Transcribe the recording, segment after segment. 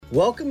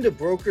Welcome to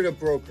Broker,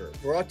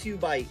 brought to you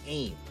by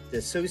AIM, the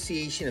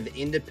Association of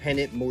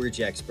Independent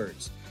Mortgage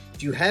Experts.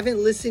 If you haven't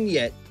listened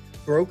yet,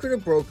 Broker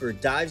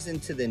dives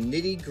into the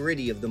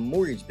nitty-gritty of the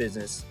mortgage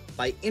business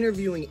by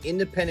interviewing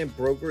independent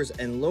brokers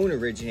and loan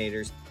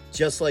originators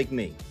just like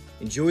me.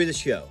 Enjoy the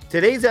show.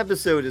 Today's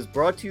episode is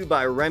brought to you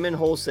by Remen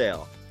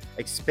Wholesale.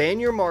 Expand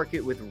your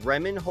market with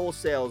Remen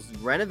Wholesale's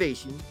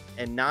renovation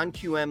and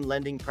non-QM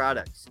lending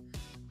products.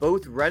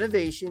 Both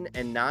renovation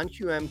and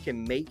non-QM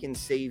can make and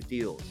save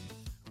deals.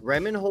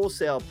 Remen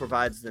Wholesale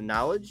provides the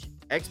knowledge,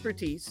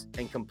 expertise,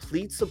 and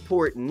complete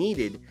support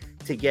needed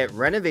to get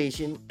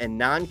renovation and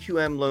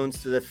non-QM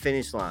loans to the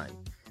finish line.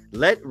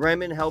 Let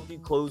Remen help you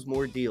close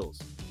more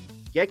deals.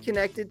 Get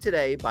connected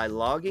today by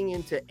logging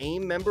into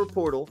AIM member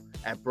portal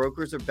at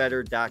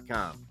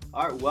brokersarebetter.com.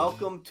 All right,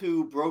 welcome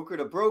to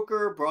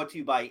Broker, brought to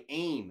you by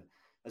AIM,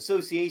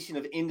 Association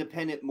of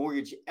Independent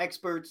Mortgage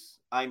Experts.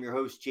 I'm your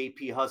host,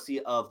 JP Hussey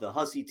of the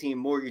Hussey Team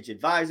Mortgage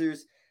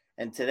Advisors.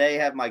 And today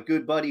I have my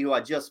good buddy who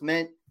I just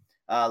met,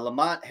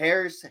 Lamont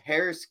Harris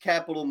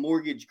Capital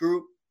Mortgage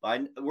Group.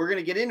 We're going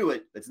to get into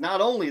it. It's not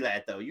only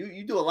that, though.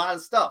 You do a lot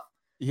of stuff.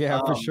 Yeah,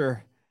 for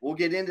sure. We'll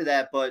get into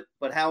that, but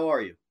how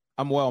are you?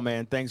 I'm well,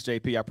 man. Thanks,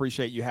 JP. I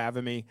appreciate you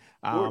having me.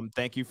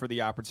 Thank you for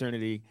the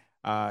opportunity.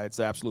 It's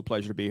an absolute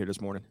pleasure to be here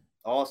this morning.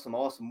 Awesome.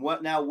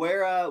 What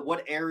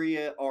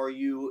area are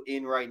you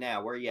in right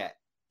now? Where are you at?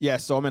 Yeah,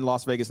 so I'm in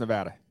Las Vegas,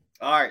 Nevada.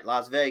 All right,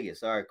 Las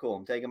Vegas. All right, cool.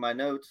 I'm taking my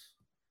notes.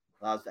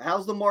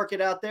 How's the market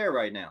out there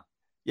right now?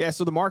 Yeah,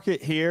 so the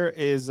market here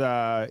is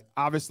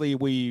obviously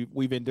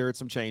we've endured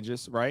some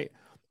changes, right?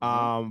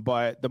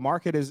 But the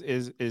market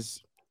is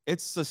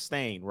it's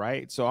sustained,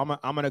 right? So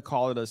I'm gonna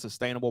call it a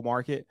sustainable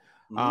market.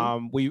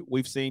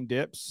 We've seen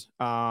dips.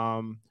 We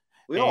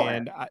all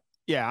have.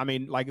 I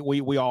mean, like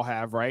we all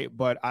have, right?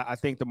 But I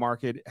think the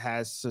market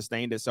has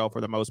sustained itself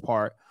for the most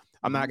part.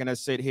 I'm not gonna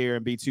sit here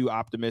and be too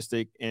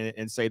optimistic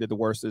and say that the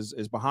worst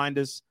is behind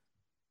us,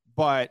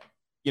 but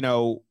you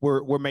know,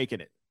 we're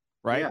making it,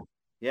 right?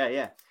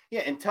 Yeah.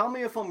 And tell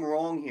me if I'm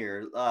wrong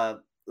here.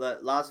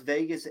 Las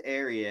Vegas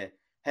area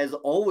has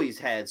always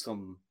had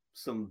some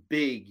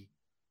big,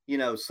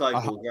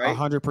 cycles, right?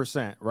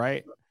 100%,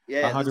 right?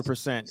 Yeah,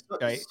 100%.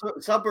 Right?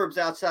 Suburbs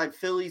outside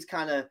Philly's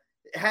kind of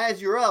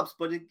has your ups,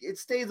 but it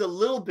stays a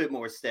little bit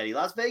more steady.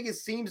 Las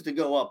Vegas seems to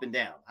go up and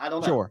down. I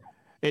don't know. Sure.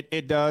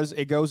 It does.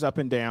 It goes up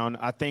and down.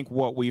 I think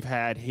what we've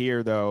had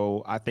here,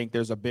 though, I think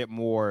there's a bit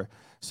more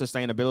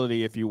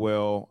sustainability, if you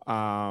will,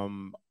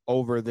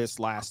 over this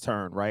last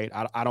turn, right?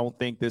 I don't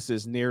think this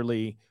is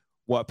nearly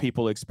what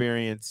people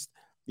experienced,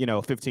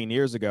 15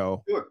 years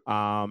ago. Sure.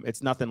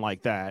 It's nothing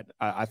like that.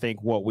 I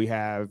think what we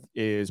have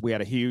is we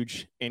had a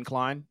huge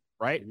incline,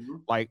 right?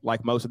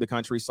 Like most of the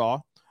country saw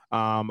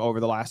over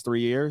the last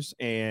 3 years.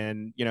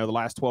 And, the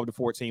last 12 to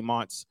 14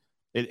 months,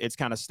 it's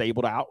kind of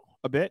stabled out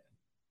a bit,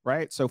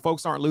 right? So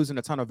folks aren't losing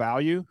a ton of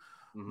value,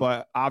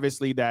 but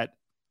obviously that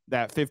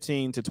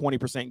 15 to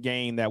 20%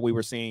 gain that we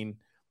were seeing,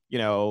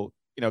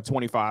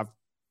 25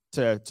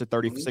 to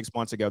 36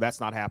 months ago, that's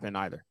not happening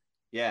either.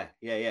 Yeah.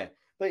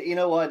 But you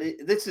know what?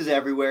 This is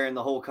everywhere in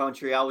the whole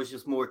country. I was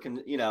just more,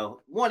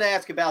 want to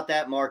ask about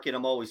that market.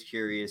 I'm always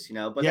curious,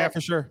 but yeah, for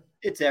sure.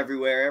 It's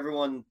everywhere.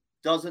 Everyone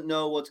doesn't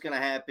know what's going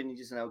to happen. You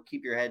just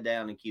keep your head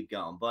down and keep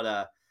going.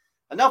 But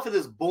enough of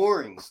this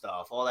boring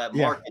stuff, all that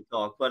market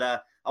talk. But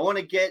I want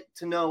to get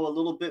to know a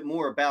little bit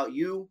more about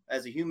you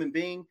as a human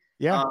being.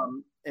 Yeah.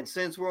 And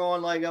since we're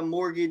on like a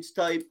mortgage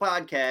type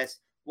podcast,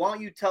 why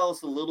don't you tell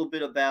us a little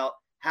bit about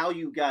how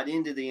you got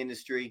into the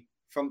industry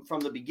from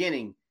the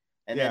beginning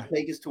and then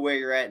take us to where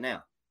you're at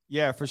now?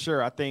 Yeah, for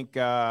sure. I think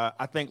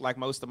like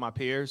most of my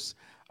peers,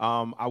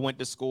 I went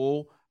to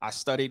school. I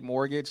studied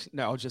mortgage.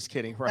 No, just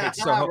kidding. Right.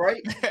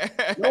 Right.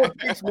 No one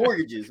picks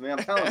mortgages, man.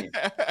 I'm telling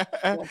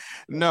you.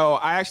 No,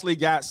 I actually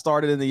got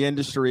started in the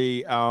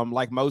industry,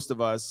 like most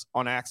of us,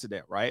 on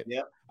accident. Right.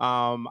 Yeah.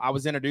 I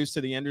was introduced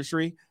to the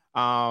industry.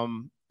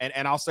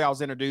 And I'll say I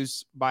was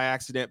introduced by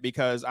accident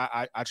because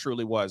I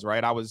truly was,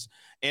 right? I was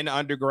in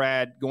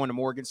undergrad going to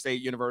Morgan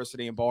State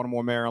University in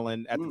Baltimore,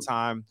 Maryland at the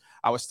time.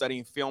 I was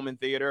studying film and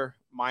theater,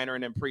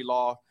 minoring in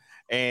pre-law.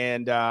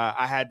 And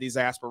I had these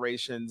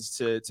aspirations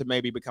to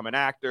maybe become an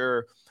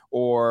actor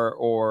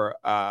or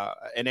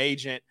an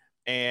agent.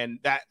 And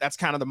that's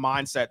kind of the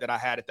mindset that I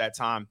had at that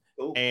time.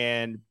 Cool.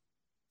 And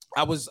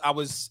I was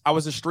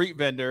a street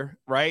vendor,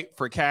 right?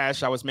 For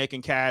cash. I was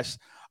making cash.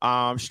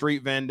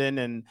 Street vending,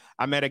 and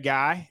I met a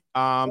guy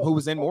who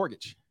was in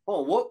mortgage.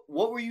 Oh,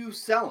 what were you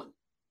selling?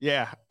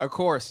 Yeah, of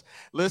course.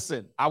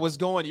 Listen,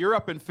 you're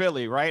up in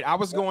Philly, right? I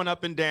was going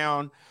up and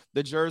down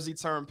the Jersey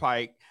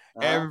Turnpike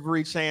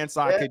every chance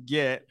I could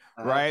get,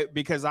 right?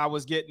 Because I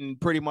was getting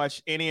pretty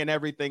much any and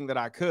everything that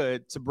I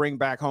could to bring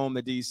back home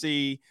to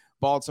DC,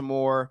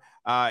 Baltimore.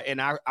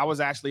 And I was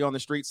actually on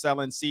the street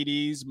selling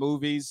CDs,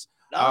 movies,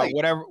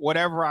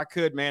 whatever I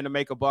could, man, to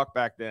make a buck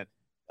back then.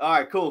 All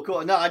right,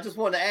 cool. No, I just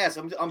wanted to ask.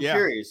 I'm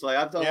curious. Like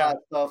I've done a lot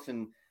of stuff,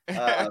 and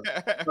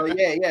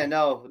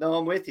no,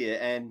 I'm with you.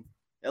 And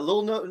a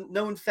little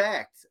known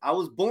fact: I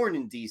was born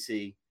in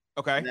DC,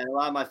 Okay. And then a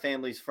lot of my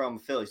family's from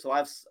Philly, so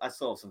I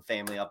still have some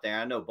family up there.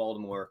 I know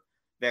Baltimore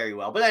very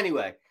well. But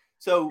anyway,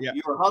 so Yeah.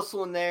 you were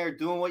hustling there,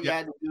 doing what you Yeah.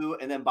 had to do,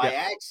 and then Yeah. by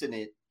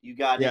accident you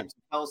got Yeah. in. So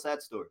tell us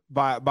that story.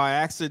 By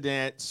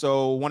accident.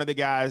 So one of the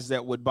guys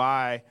that would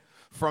buy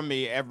from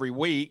me every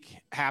week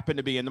happened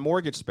to be in the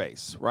mortgage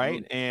space,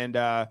 right? And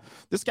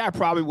this guy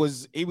probably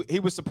was he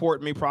was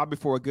supporting me probably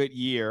for a good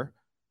year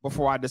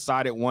before I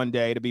decided one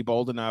day to be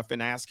bold enough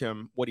and ask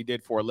him what he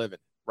did for a living,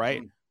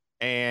 right?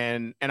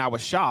 And I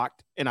was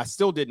shocked, and I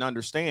still didn't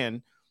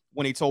understand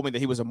when he told me that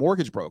he was a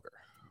mortgage broker,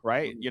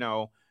 right? You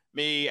know,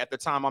 me at the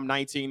time, I'm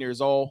 19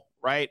 years old,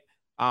 right?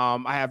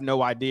 I have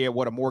no idea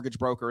what a mortgage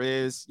broker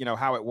is, you know,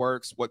 how it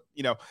works, what,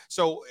 you know,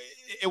 so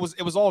it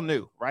was all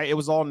new, right? It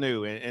was all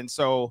new. And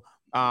so,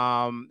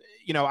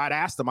 you know, I'd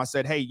asked him, I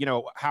said, hey, you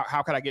know,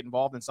 how could I get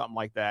involved in something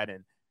like that?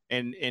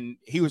 And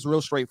he was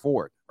real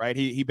straightforward, right?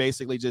 He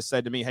basically just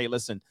said to me, hey,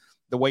 listen,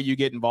 the way you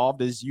get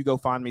involved is you go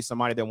find me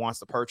somebody that wants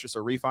to purchase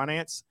or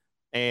refinance.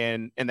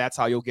 And that's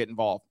how you'll get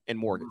involved in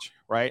mortgage.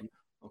 Right.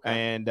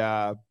 Okay.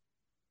 And,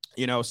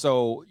 you know,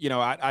 so, you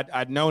know,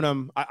 I'd known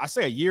him, I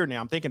say a year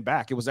now. I'm thinking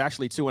back. It was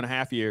actually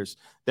 2.5 years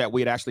that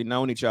we had actually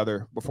known each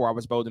other before I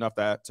was bold enough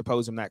to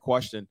pose him that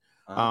question.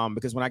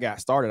 Because when I got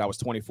started, I was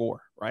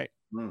 24, right?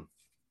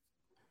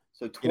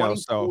 So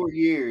 24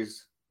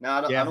 years. Now,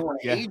 I don't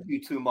want to age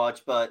you too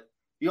much, but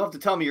you don't have to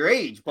tell me your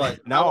age.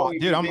 But no,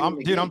 dude,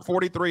 I'm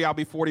 43. I'll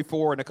be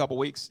 44 in a couple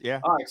weeks. Yeah.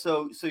 All right.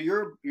 So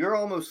you're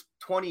almost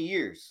 20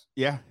 years.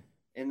 Yeah.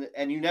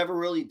 And you never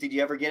really, did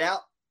you ever get out?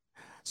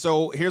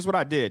 So here's what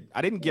I did.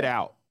 I didn't get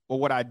out. But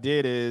what I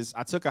did is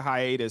I took a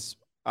hiatus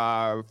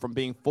from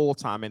being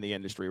full-time in the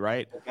industry,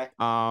 right? Okay.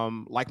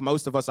 Like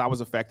most of us, I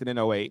was affected in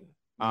 2008.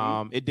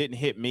 It didn't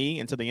hit me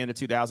until the end of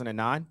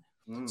 2009.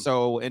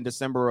 So in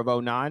December of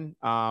 2009,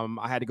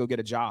 I had to go get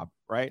a job,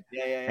 right?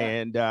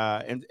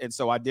 Yeah. And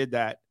so I did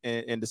that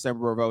in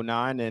December of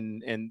 2009,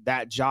 and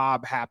that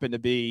job happened to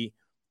be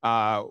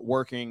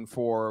working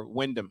for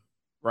Wyndham,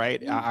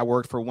 right? I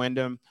worked for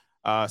Wyndham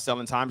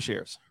selling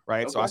timeshares,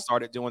 right? Okay. So I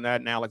started doing that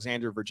in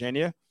Alexandria,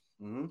 Virginia.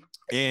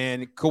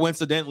 And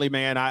coincidentally,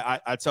 man,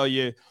 I tell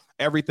you,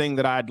 everything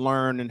that I'd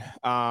learned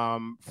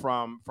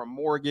from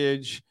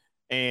mortgage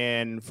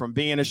and from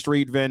being a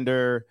street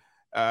vendor,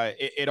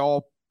 it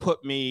all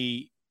put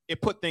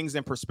things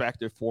in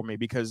perspective for me,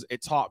 because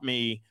it taught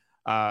me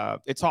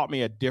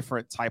a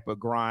different type of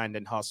grind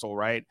and hustle,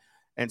 right?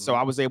 And so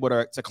I was able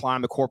to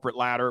climb the corporate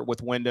ladder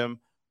with Wyndham.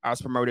 I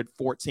was promoted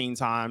 14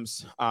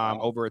 times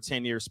over a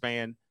 10-year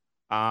span.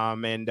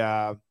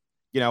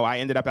 You know, I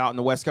ended up out in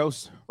the West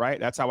Coast, right?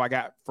 That's how I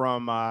got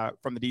from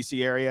the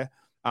DC area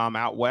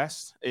out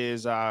west,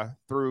 is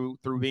through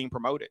being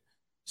promoted.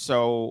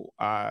 So,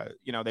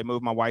 you know, they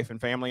moved my wife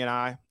and family and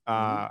I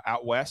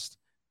out west,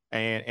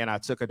 and I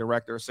took a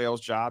director of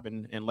sales job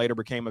and later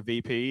became a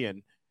VP.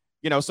 And,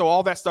 you know, so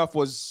all that stuff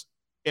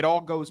it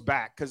all goes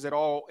back, because it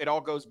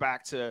all goes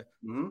back to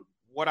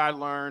what I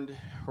learned,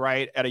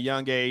 right, at a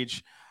young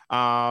age.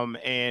 And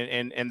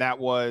that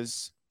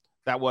was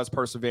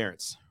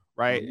perseverance.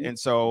 Right. And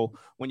so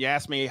when you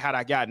ask me how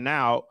I gotten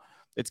out,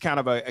 it's kind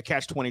of a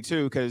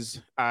catch-22,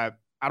 because I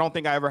don't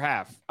think I ever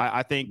have.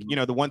 I think, you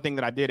know, the one thing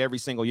that I did every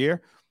single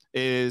year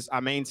is I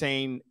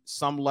maintained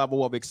some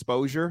level of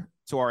exposure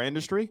to our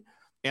industry,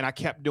 and I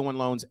kept doing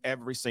loans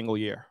every single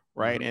year.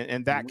 Right.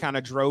 And that kind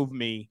of drove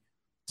me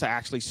to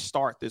actually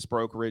start this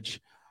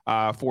brokerage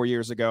 4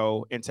 years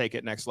ago and take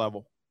it next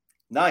level.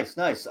 Nice.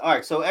 All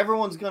right. So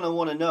everyone's going to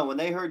want to know, when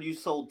they heard you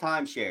sold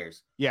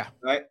timeshares. Yeah.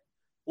 Right.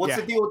 What's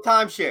the deal with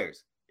timeshares?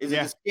 Is it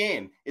a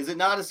scam? Is it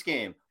not a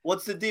scam?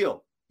 What's the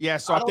deal? Yeah.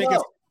 So I think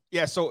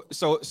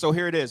so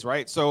here it is,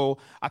 right? So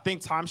I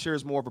think timeshare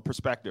is more of a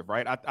perspective,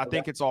 right? I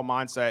think it's all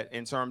mindset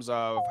in terms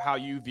of how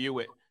you view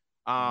it.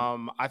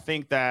 I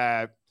think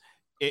that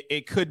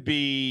it could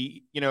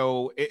be, you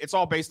know, it's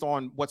all based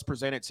on what's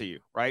presented to you,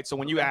 right? So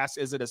when you ask,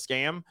 is it a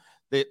scam?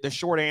 The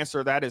short answer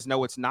to that is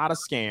no, it's not a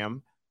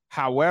scam.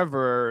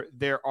 However,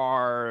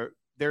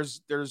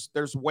 there's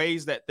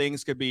ways that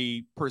things could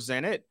be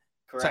presented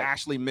to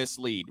actually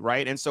mislead,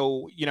 right? And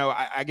so, you know,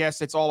 I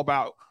guess it's all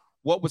about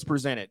what was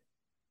presented.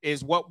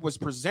 Is what was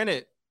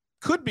presented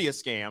could be a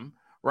scam,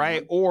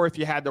 right? Or if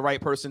you had the right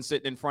person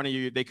sitting in front of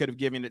you, they could have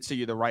given it to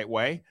you the right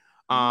way.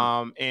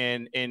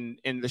 And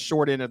the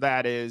short end of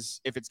that is,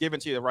 if it's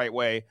given to you the right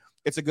way,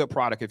 it's a good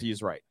product if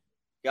used right.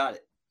 Got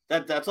it.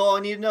 That's all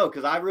I need to know,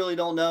 because I really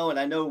don't know. And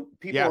I know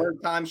people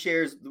heard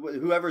timeshares.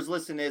 Whoever's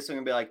listening to this are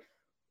going to be like,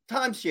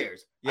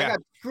 timeshares. I got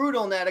screwed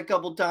on that a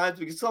couple times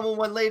because someone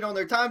went late on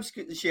their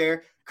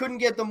timeshare, couldn't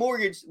get the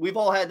mortgage. We've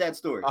all had that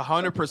story.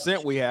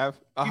 100% we have.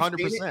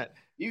 100%.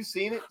 You've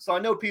seen it. So I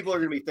know people are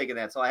going to be thinking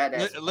that. So I had to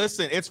ask.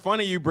 Listen, it's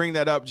funny you bring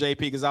that up, JP,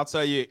 because I'll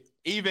tell you,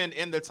 even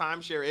in the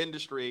timeshare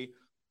industry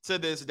to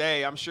this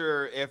day, I'm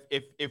sure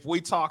if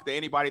we talk to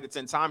anybody that's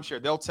in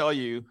timeshare, they'll tell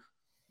you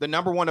the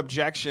number one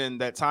objection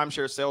that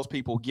timeshare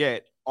salespeople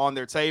get on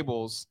their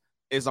tables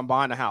is, I'm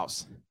buying a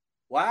house.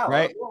 Wow.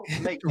 Right.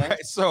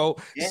 Right. So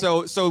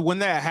when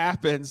that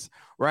happens,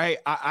 right,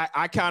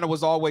 I kind of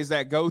was always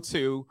that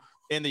go-to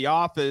in the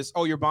office,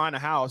 oh, you're buying a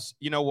house.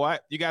 You know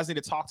what? You guys need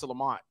to talk to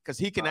Lamont because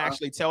he can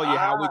actually tell you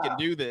how we can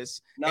do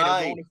this and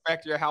it won't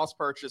affect your house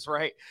purchase,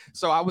 right?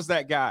 So I was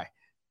that guy.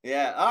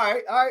 Yeah. All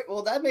right.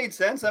 Well, that made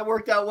sense. That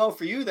worked out well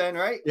for you then,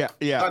 right? Yeah.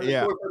 Climb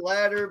the corporate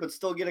ladder, but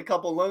still get a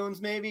couple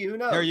loans, maybe. Who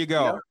knows? There you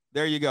go.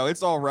 There you go.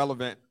 It's all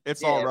relevant.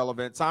 It's all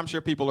relevant. So I'm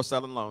sure people are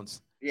selling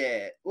loans.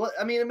 Yeah. Well,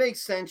 I mean, it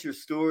makes sense, your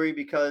story,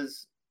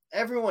 because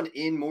everyone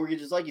in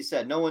mortgages, like you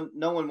said, no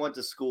one went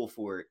to school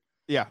for it.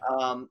 Yeah.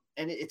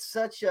 And it's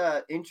such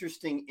a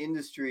interesting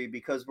industry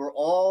because we're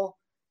all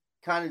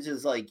kind of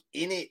just like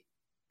in it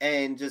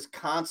and just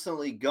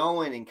constantly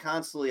going and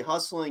constantly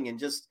hustling, and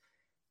just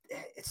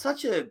I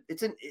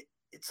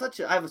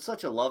have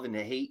such a love and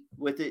a hate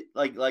with it.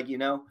 Like, but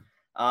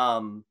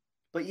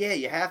yeah,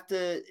 you have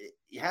to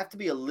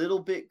be a little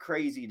bit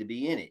crazy to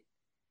be in it,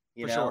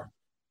 you know?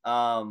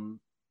 Sure.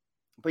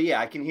 But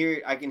yeah, I can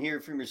hear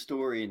it from your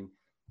story, and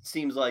it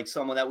seems like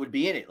someone that would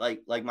be in it,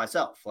 like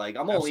myself. Like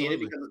I'm only in it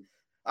because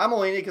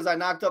I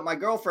knocked up my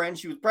girlfriend.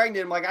 She was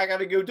pregnant. I'm like, I got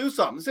to go do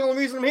something. It's the only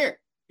reason I'm here.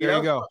 There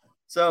you go.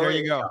 So there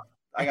you go.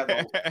 I got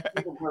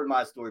people heard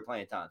my story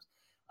plenty of times.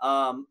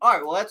 All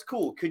right, well, that's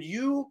cool. Could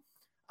you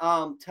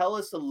tell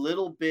us a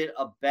little bit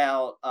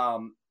about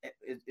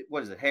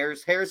what is it?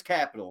 Harris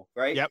Capital,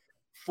 right? Yep.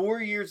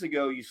 4 years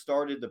ago, you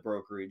started the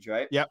brokerage,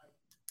 right? Yep.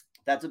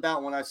 That's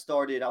about when I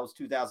started. I was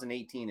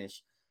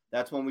 2018-ish.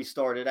 That's when we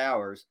started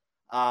ours.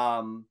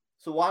 So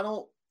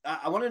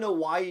I want to know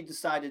why you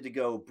decided to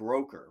go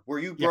broker. Were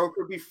you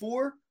broker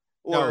before?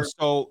 Or?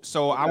 No,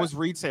 so I was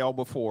retail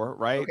before,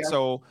 right? Okay.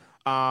 So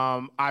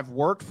I've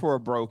worked for a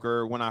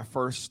broker when I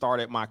first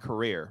started my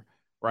career,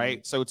 right?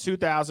 Mm-hmm. So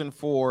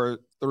 2004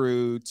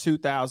 through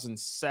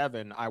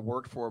 2007, I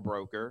worked for a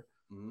broker.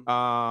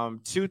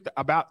 Mm-hmm.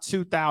 About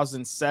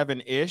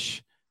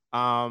 2007-ish,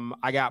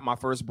 I got my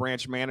first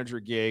branch manager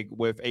gig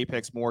with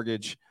Apex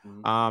Mortgage,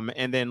 mm-hmm.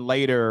 And then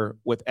later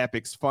with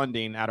Epix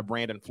Funding out of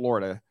Brandon,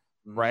 Florida.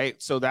 Mm-hmm.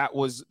 Right. So that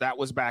was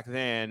back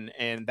then,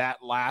 and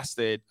that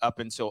lasted up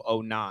until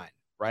 2009.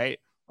 Right.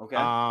 Okay.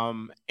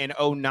 In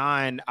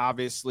 2009,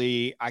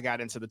 obviously I got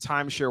into the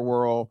timeshare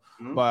world,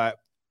 mm-hmm. but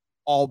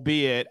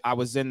albeit I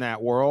was in that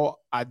world,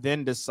 I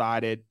then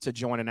decided to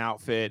join an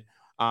outfit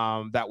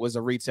that was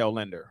a retail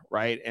lender.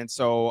 Right. And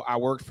so I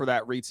worked for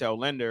that retail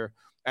lender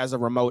as a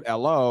remote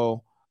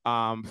LO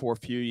for a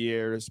few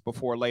years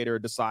before later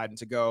deciding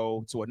to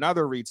go to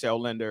another retail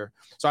lender.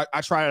 So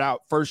I tried it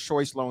out, First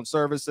Choice Loan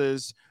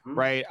Services, mm-hmm.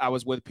 right? I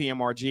was with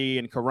PMRG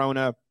and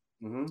Corona,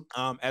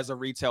 mm-hmm. As a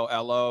retail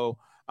LO,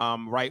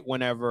 right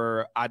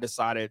whenever I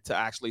decided to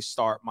actually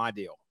start my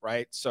deal,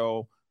 right?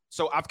 So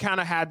I've kind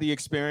of had the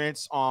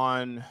experience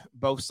on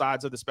both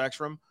sides of the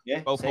spectrum,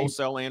 both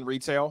wholesale and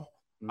retail.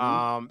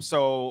 Mm-hmm.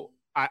 So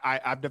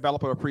I've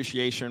developed an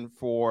appreciation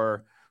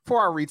for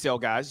our retail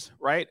guys,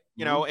 right?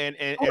 You know,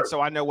 and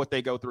so I know what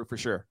they go through for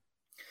sure.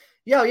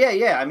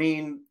 Yeah. I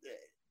mean,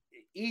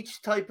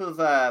 each type of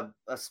a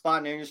spot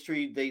in the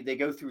industry, they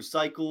go through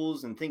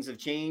cycles and things have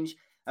changed.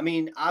 I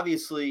mean,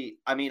 obviously,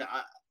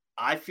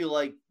 I feel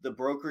like the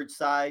brokerage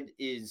side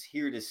is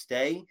here to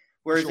stay,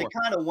 whereas it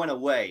kind of went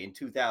away in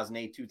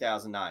 2008,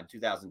 2009,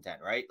 2010,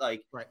 right?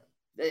 Like,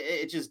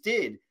 it just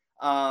did.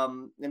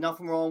 And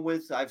nothing wrong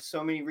with, I have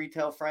so many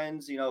retail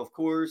friends, you know, of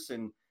course,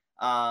 and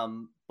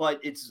but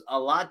it's a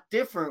lot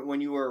different when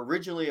you were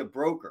originally a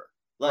broker,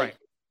 like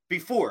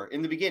before,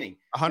 in the beginning.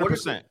 100%. What are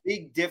the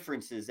big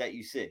differences that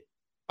you see?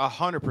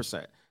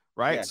 100%.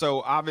 Right. Yeah.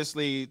 So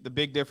obviously the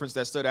big difference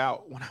that stood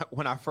out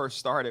when I first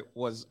started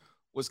was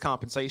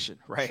compensation,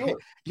 right? Sure.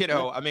 You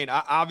know, I mean,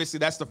 obviously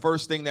that's the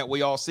first thing that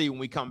we all see when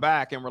we come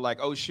back and we're like,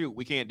 oh shoot,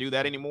 we can't do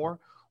that anymore.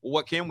 Well,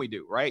 what can we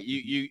do? Right.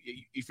 You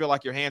feel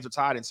like your hands are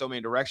tied in so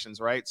many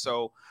directions. Right.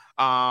 So,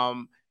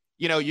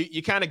 you know,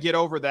 you kind of get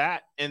over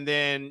that, and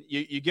then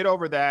you get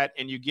over that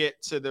and you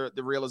get to the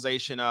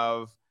realization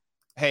of,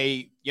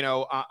 hey, you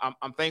know,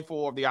 I'm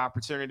thankful of the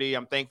opportunity.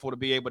 I'm thankful to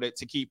be able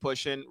to keep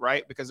pushing,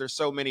 right? Because there's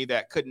so many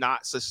that could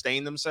not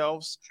sustain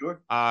themselves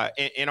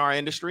in our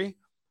industry.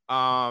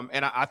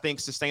 And I think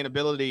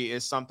sustainability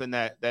is something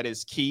that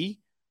is key.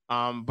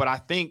 But I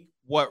think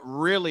what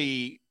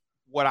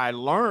I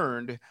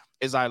learned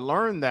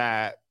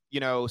that, you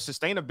know,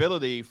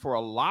 sustainability for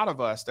a lot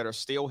of us that are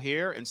still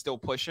here and still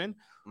pushing,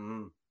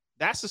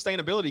 that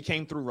sustainability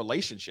came through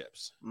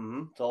relationships.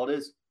 That's all it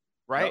is.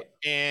 Right.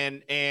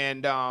 Yep.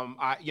 And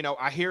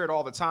I hear it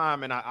all the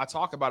time, and I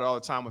talk about it all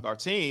the time with our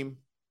team.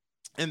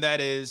 And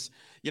that is,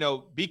 you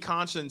know, be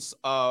conscious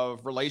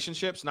of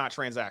relationships, not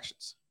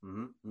transactions.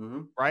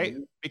 Right.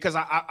 Because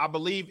I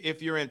believe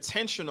if you're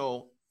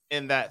intentional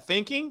in that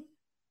thinking,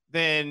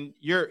 then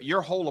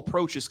your whole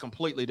approach is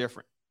completely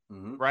different.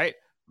 Right.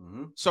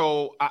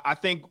 So I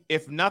think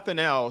if nothing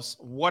else,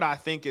 what I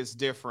think is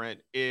different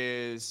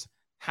is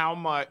how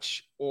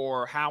much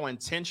or how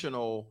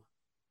intentional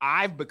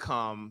I've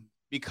become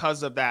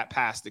because of that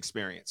past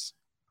experience.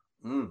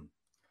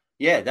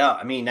 Yeah, no,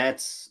 I mean,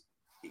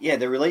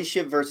 the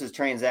relationship versus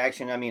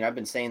transaction. I mean, I've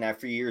been saying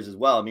that for years as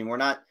well. I mean, we're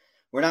not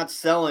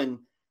selling,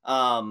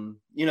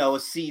 you know, a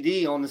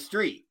CD on the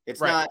street. It's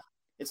not,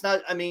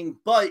 I mean,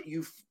 but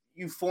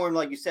you formed,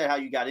 like you said, how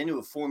you got into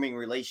it, forming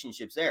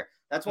relationships there.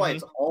 That's why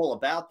it's all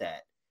about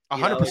that.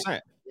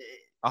 100%.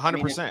 I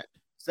mean, 100%.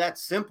 it's that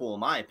simple, in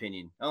my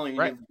opinion. I don't even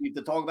Right. need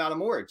to talk about it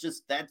more. It's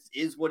just that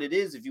is what it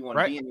is if you want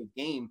to Right. be in the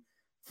game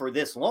for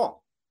this long.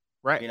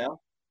 Right. You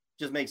know,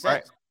 just makes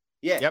Right. sense.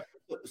 Yeah. Yep.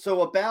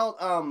 So about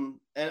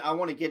and I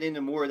want to get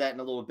into more of that in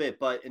a little bit,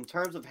 but in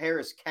terms of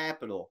Harris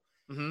Capital,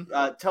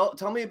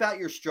 tell me about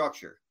your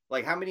structure.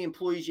 Like how many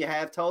employees you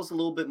have. Tell us a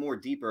little bit more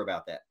deeper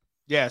about that.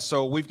 Yeah.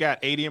 So we've got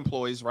 80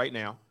 employees right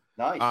now.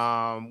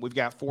 Nice. We've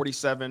got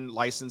 47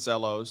 licensed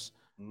LOs.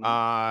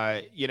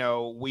 Mhm. You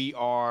know, we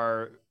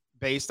are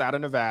based out of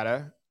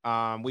Nevada.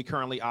 We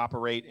currently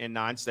operate in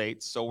 9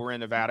 states. So we're in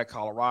Nevada,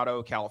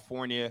 Colorado,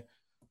 California,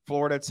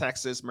 Florida,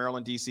 Texas,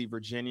 Maryland, DC,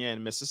 Virginia,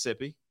 and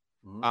Mississippi.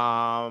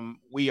 Mhm.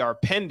 We are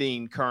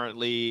pending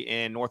currently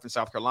in North and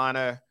South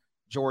Carolina,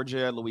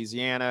 Georgia,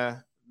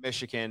 Louisiana,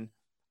 Michigan.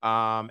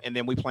 And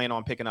then we plan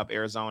on picking up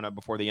Arizona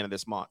before the end of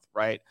this month,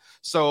 right?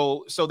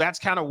 So that's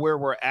kind of where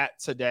we're at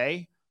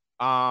today.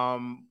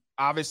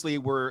 Obviously,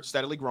 we're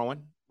steadily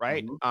growing,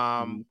 right?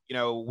 Mhm. You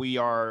know, we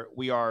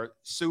are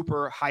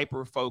super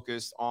hyper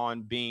focused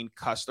on being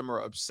customer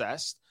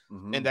obsessed,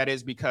 and Mhm. that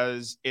is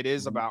because it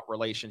is Mhm. about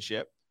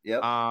relationship.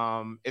 Yep.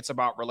 It's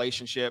about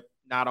relationship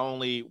not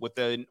only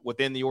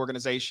within the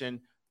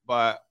organization,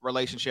 but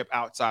relationship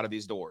outside of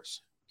these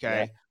doors. Yeah.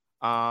 Okay.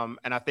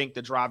 And I think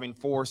the driving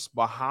force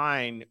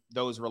behind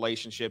those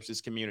relationships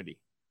is community.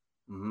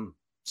 Mhm.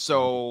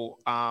 So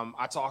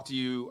I talked to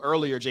you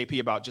earlier, JP,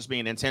 about just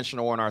being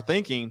intentional in our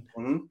thinking.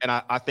 Mhm. And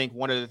I think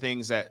one of the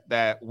things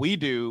that we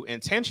do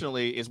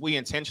intentionally is we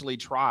intentionally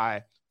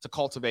try to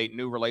cultivate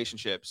new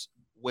relationships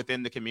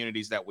within the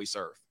communities that we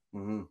serve.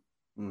 Mhm.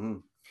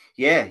 Mhm.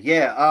 Yeah,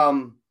 yeah.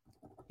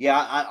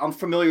 Yeah, I'm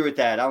familiar with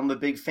that. I'm a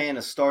big fan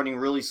of starting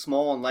really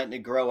small and letting it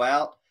grow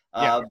out.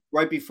 Yeah.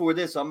 Right before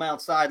this, I'm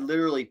outside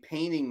literally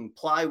painting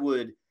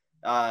plywood,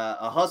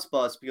 a husk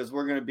bus because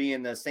we're going to be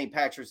in the St.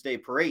 Patrick's Day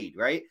parade,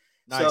 right?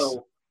 Nice.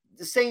 So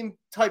the same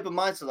type of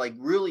mindset, like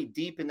really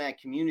deep in that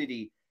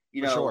community,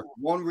 For sure.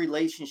 one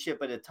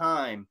relationship at a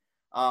time,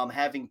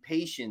 having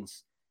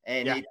patience,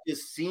 and Yeah. it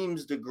just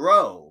seems to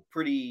grow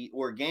pretty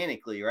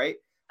organically, right?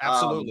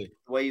 Absolutely.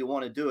 The way you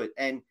want to do it,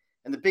 and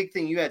the big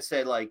thing you had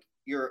said, like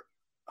you're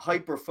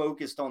hyper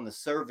focused on the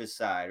service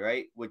side,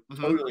 right? Would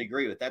Mm-hmm. totally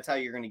agree with. That's how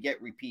you're going to get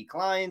repeat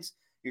clients.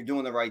 You're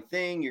doing the right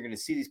thing. You're going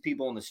to see these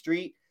people on the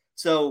street.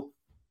 So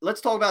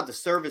let's talk about the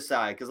service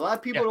side because a lot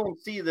of people Yeah. don't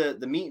see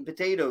the meat and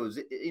potatoes.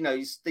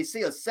 They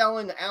see us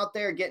selling out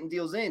there, getting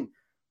deals in.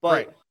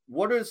 But Right.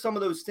 what are some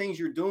of those things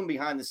you're doing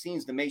behind the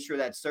scenes to make sure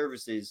that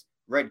service is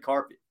red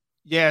carpet?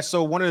 Yeah.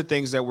 So one of the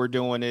things that we're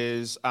doing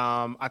is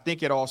I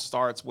think it all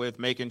starts with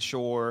making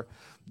sure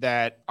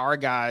that our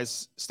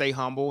guys stay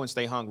humble and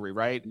stay hungry,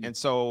 right? And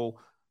so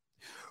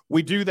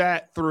we do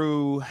that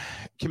through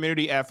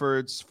community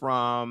efforts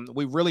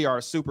we really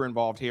are super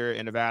involved here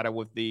in Nevada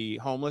with the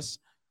homeless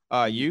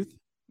youth.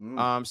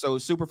 So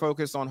super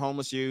focused on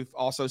homeless youth,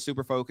 also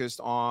super focused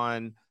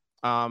on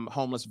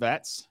homeless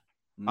vets.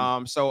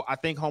 So I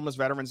think homeless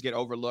veterans get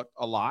overlooked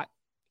a lot.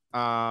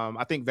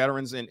 I think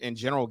veterans in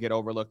general get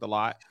overlooked a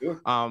lot.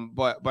 Sure.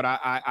 But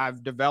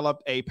I've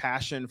developed a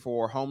passion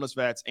for homeless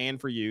vets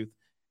and for youth,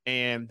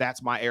 and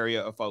that's my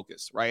area of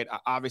focus, right?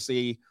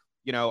 Obviously,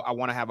 you know, I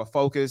want to have a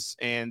focus,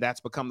 and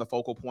that's become the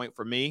focal point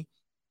for me.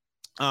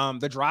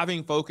 The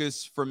driving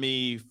focus for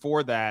me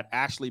for that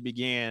actually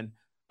began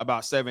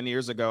about 7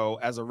 years ago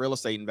as a real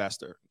estate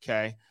investor.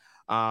 Okay.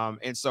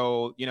 And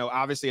so, you know,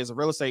 obviously as a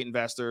real estate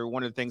investor,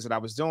 one of the things that I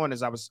was doing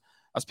is I was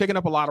picking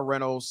up a lot of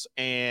rentals,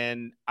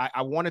 and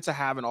I wanted to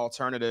have an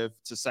alternative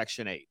to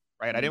Section 8,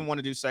 right? I didn't want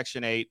to do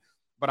Section 8,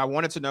 but I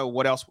wanted to know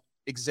what else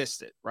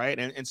existed, right?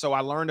 And so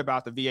I learned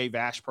about the VA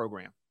VASH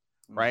program,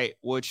 right?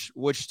 Which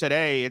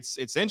today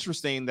it's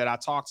interesting that I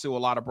talk to a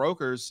lot of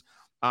brokers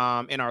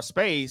in our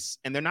space,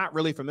 and they're not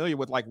really familiar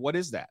with like, what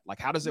is that? Like,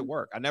 how does it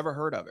work? I never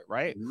heard of it,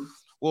 right?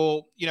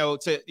 Well,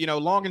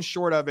 long and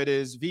short of it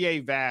is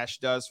VA VASH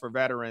does for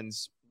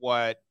veterans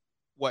what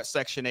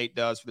Section 8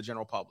 does for the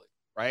general public,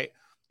 right?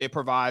 It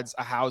provides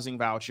a housing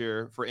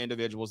voucher for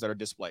individuals that are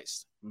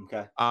displaced.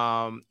 Okay.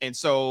 And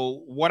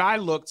so what I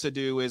look to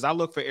do is I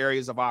look for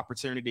areas of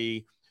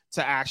opportunity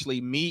to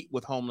actually meet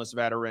with homeless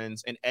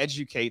veterans and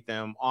educate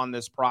them on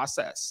this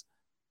process,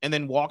 and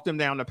then walk them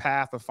down the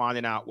path of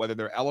finding out whether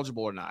they're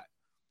eligible or not.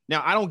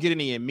 Now, I don't get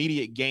any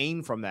immediate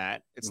gain from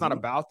that. It's not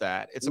about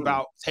that. It's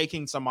about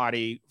taking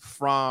somebody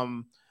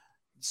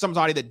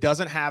that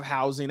doesn't have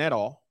housing at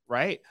all,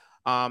 right?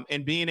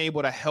 And being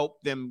able to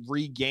help them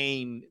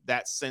regain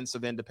that sense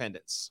of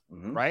independence,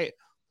 right?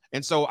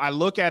 And so I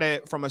look at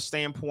it from a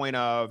standpoint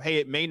of, hey,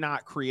 it may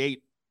not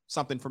create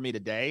something for me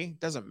today.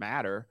 Doesn't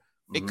matter.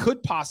 It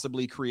could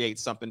possibly create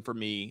something for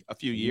me a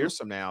few years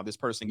from now. This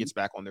person gets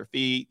back on their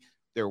feet.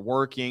 They're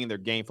working, they're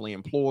gainfully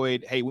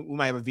employed. Hey, we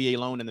might have a VA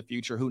loan in the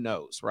future. Who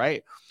knows,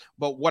 right?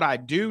 But what I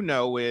do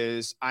know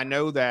is I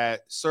know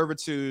that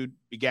servitude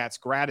begets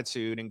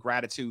gratitude, and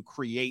gratitude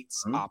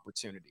creates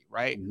opportunity,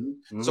 right?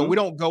 So we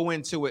don't go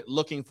into it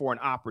looking for an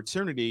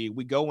opportunity.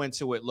 We go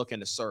into it looking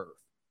to serve,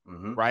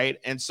 right?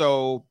 And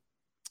so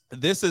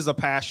this is a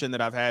passion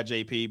that I've had,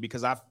 JP,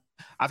 because I've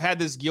had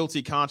this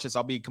guilty conscience.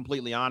 I'll be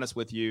completely honest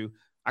with you.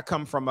 I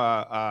come from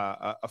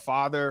a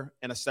father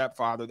and a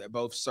stepfather that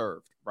both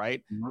served,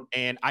 right? Mhm.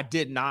 And I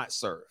did not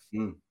serve.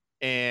 Mm.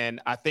 And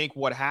I think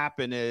what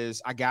happened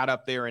is I got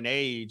up there in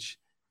age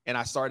and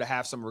I started to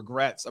have some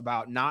regrets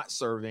about not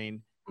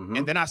serving. Mhm.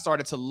 And then I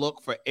started to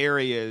look for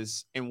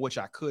areas in which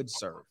I could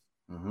serve.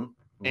 Mhm.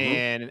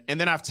 Mhm. And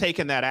then I've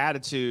taken that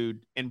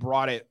attitude and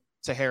brought it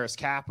to Harris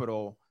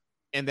Capital.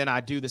 And then I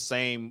do the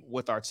same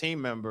with our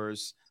team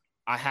members.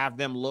 I have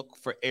them look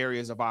for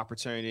areas of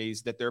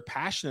opportunities that they're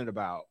passionate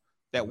about,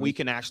 that we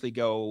can actually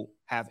go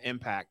have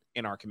impact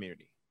in our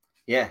community.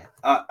 Yeah.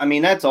 I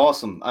mean, that's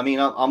awesome. I mean,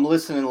 I'm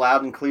listening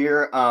loud and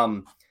clear.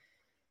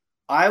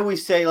 I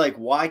always say, like,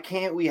 why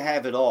can't we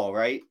have it all,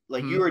 right?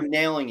 Like, you are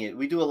nailing it.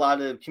 We do a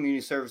lot of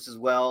community service as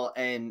well,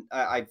 and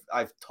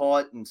I've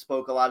taught and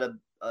spoke a lot of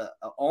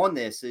on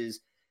this.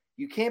 Is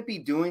you can't be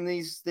doing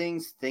these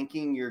things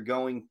thinking you're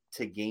going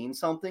to gain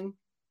something.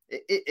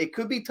 It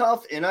could be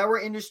tough in our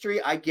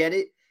industry. I get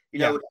it. You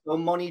know, it's so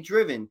money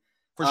driven.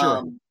 For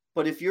sure.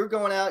 But if you're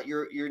going out,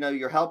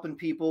 you're helping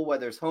people,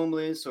 whether it's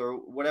homeless or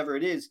whatever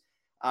it is,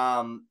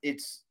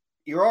 it's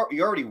you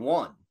already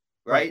won,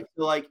 right?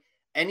 So like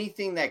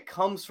anything that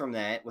comes from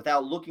that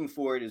without looking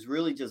for it is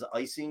really just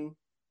icing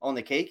on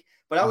the cake.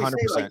 But I always 100%.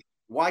 say, like,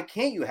 why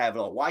can't you have it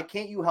all? Why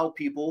can't you help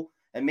people?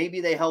 And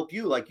maybe they help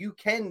you. Like, you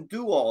can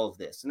do all of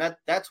this, and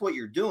that's what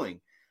you're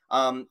doing.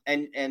 And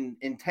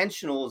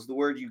intentional is the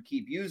word you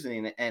keep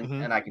using,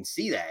 and I can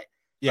see that.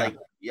 Yeah.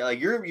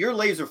 Like, you're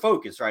laser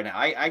focused right now.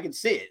 I can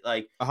see it.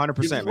 Like, 100%,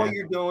 this is man. what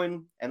you're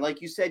doing. And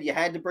like you said, you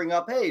had to bring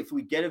up, hey, if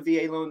we get a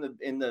VA loan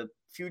in the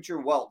future,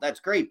 well, that's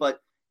great. But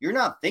you're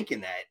not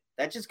thinking that.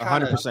 That just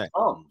kind of 100%.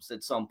 comes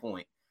at some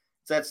point.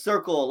 It's that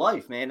circle of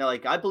life, man.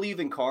 Like, I believe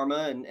in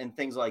karma and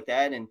things like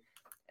that.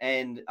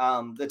 And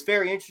that's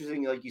very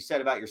interesting, like you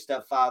said, about your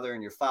stepfather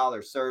and your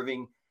father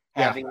serving,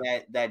 having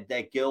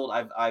that guilt.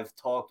 I've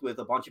talked with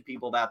a bunch of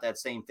people about that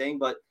same thing.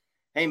 But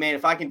hey, man,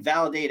 if I can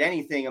validate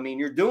anything, I mean,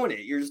 you're doing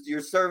it.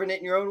 You're serving it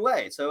in your own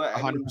way. So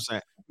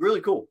 100%.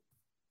 Really cool.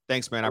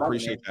 Thanks, man. I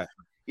appreciate that.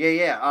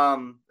 Yeah.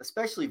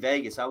 Especially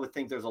Vegas. I would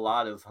think there's a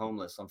lot of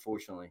homeless,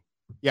 unfortunately.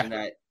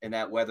 Yeah. In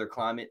that weather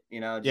climate,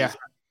 you know.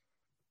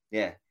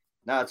 Yeah.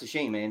 No, it's a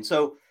shame, man.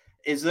 So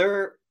is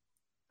there,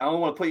 I don't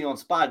want to put you on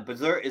spot, but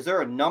is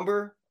there a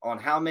number on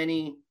how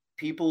many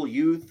people,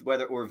 youth,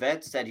 whether or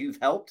vets, that you've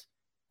helped?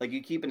 Like,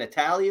 you keeping a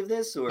tally of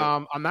this, or?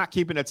 I'm not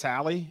keeping a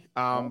tally,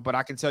 but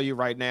I can tell you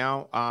right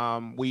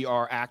now, we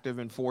are active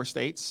in 4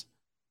 states.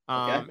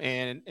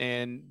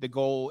 And the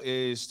goal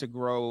is to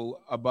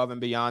grow above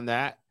and beyond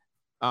that,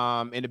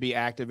 and to be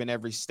active in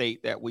every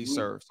state that we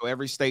serve. So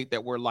every state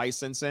that we're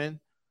licensed in,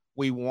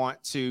 we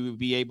want to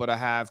be able to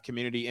have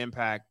community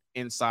impact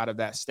inside of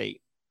that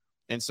state.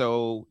 And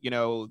so, you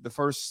know, the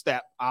first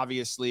step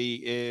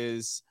obviously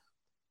is,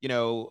 you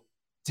know,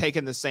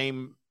 taking the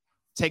same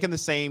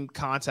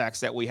contacts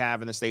that we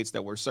have in the states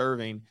that we're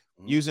serving,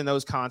 using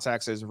those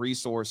contacts as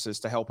resources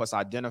to help us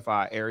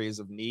identify areas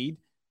of need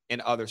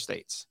in other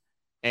states.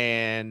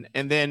 And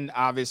then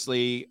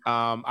obviously,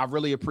 I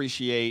really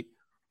appreciate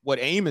what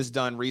AIM has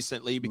done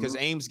recently, because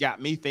AIM's got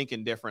me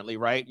thinking differently,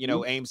 right? You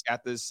know, AIM's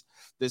got this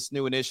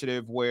new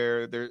initiative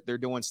where they're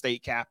doing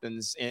state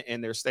captains in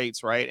their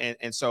states, right?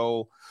 And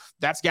so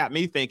that's got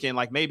me thinking,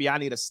 like, maybe I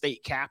need a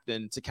state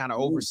captain to kind of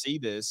oversee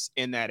this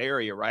in that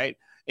area, right?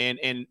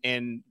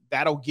 And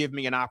that'll give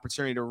me an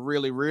opportunity to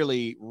really,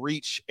 really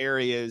reach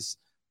areas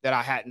that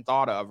I hadn't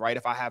thought of, right?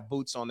 If I have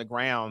boots on the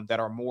ground that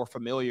are more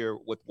familiar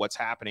with what's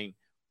happening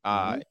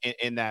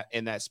in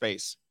that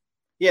space.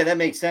 Yeah, that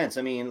makes sense.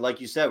 I mean, like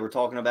you said, we're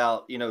talking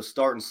about, you know,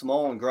 starting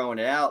small and growing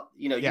it out.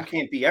 You know, you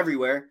can't be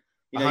everywhere.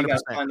 You know, 100%. You got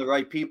to find the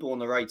right people in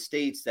the right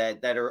states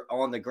that are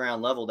on the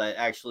ground level, that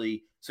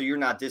actually, so you're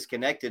not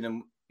disconnected,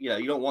 and, you know,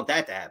 you don't want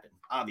that to happen,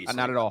 obviously.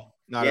 Not at all.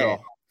 Not at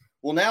all.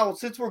 Well, now,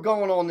 since we're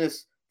going on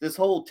this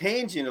whole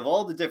tangent of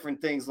all the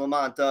different things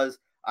Lamont does,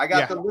 I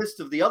got the list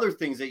of the other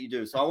things that you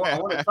do. So I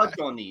want to touch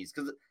on these,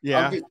 because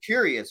I'm just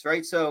curious,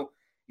 right? So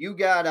you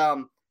got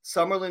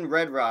Summerlin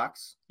Red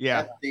Rocks,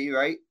 FC,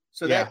 right?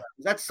 So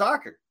that's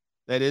soccer.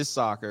 That is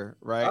soccer,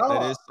 right?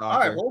 That is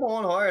soccer.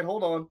 All right,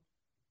 hold on.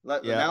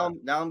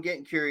 Now I'm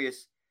getting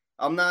curious.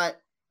 I'm not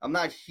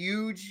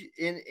huge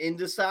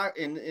into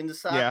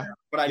soccer,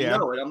 but I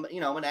know it. I'm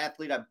an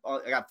athlete.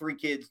 I got 3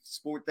 kids,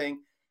 sport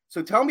thing.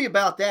 So tell me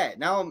about that.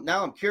 Now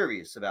I'm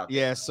curious about that.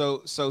 Yeah.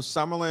 So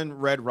Summerlin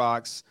Red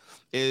Rocks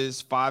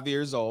is 5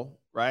 years old,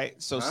 right?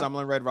 So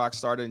Summerlin Red Rocks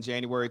started in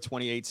January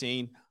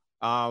 2018.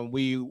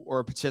 We were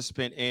a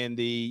participant in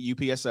the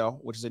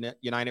UPSL, which is a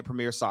United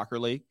Premier Soccer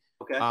League.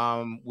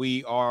 Okay.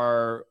 We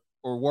are,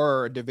 or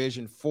were,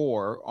 Division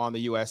 4 on the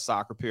U.S.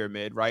 soccer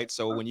pyramid, right?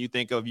 So when you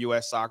think of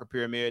U.S. soccer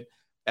pyramid,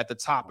 at the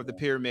top of the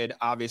pyramid,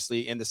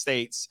 obviously in the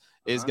States,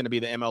 is going to be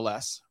the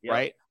MLS,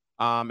 right?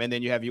 And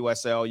then you have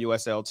USL,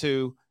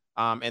 USL2,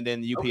 and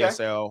then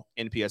UPSL,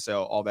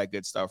 NPSL, all that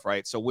good stuff,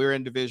 right? So we're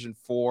in Division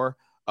 4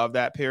 of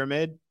that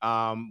pyramid.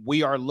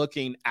 We are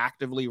looking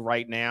actively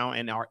right now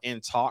and are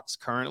in talks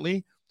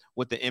currently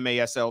with the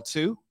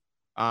MASL2.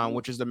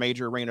 which is the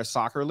Major Arena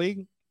Soccer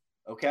League.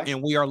 Okay.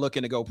 And we are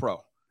looking to go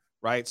pro,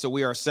 right? So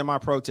we are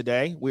semi-pro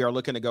today. We are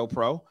looking to go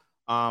pro,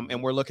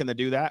 and we're looking to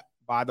do that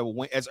by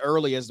as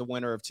early as the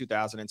winter of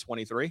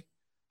 2023.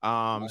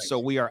 Nice. So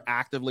we are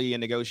actively in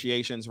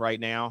negotiations right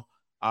now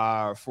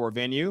for a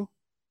venue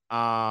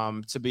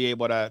to be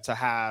able to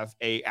have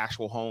a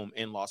actual home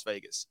in Las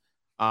Vegas.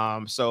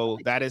 So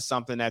that is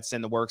something that's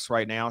in the works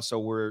right now. So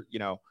we're,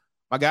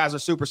 my guys are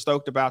super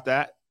stoked about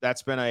that.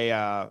 That's been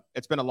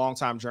it's been a long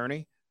time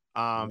journey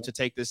to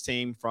take this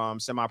team from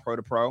semi-pro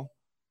to pro.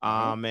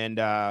 And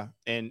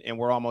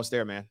we're almost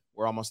there, man.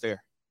 We're almost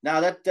there. Now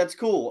that's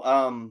cool.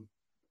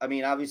 I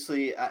mean,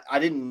 obviously, I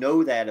didn't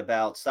know that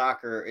about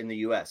soccer in the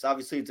U.S.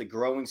 Obviously, it's a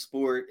growing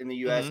sport in the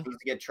U.S. Needs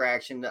to get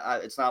traction.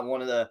 It's not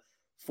one of the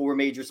 4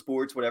 major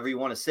sports, whatever you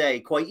want to say,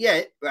 quite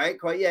yet, right?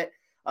 Quite yet.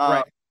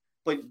 Right.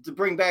 But to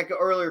bring back an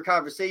earlier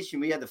conversation,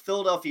 we had the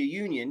Philadelphia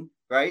Union,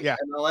 right? Yeah.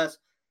 MLS.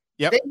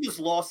 Yep. They just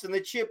lost in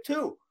the chip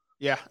too.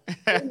 Yeah.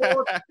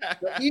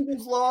 The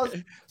Eagles lost.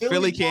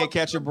 Philly can't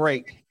catch a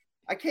break.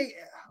 I can't.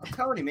 I'm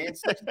telling you, man.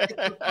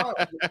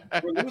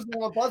 We're losing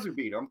on a buzzer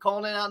beater. I'm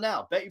calling it out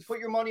now. Bet you put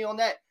your money on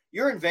that.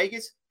 You're in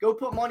Vegas. Go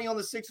put money on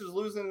the Sixers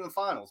losing in the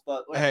finals.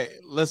 But hey,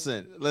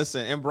 listen.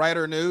 In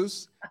brighter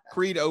news,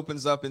 Creed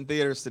opens up in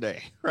theaters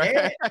today. Right?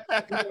 Yeah,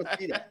 I want to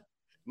see that.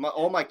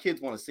 All my kids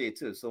want to see it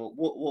too, so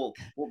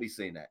we'll be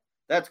seeing that.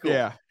 That's cool.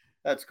 Yeah,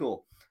 that's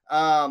cool.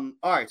 All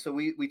right, so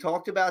we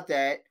talked about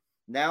that.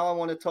 Now I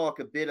want to talk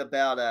a bit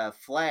about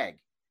FLAG.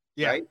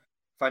 Yeah. Right?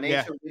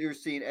 Financial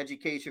literacy and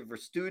education for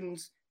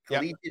students.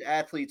 Collegiate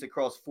athletes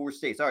across 4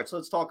 states. All right, so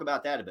let's talk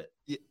about that a bit.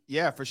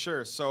 Yeah, for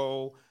sure.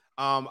 So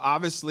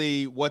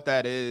obviously what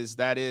that is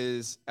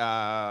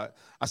I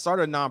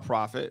started a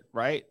nonprofit,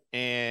 right?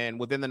 And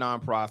within the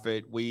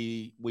nonprofit,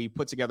 we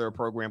put together a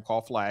program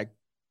called FLAG.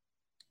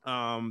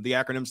 The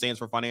acronym stands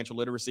for Financial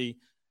Literacy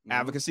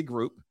Advocacy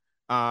Group.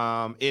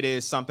 It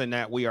is something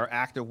that we are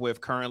active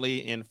with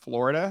currently in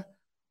Florida.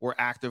 We're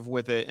active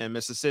with it in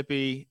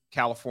Mississippi,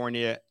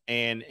 California,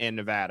 and in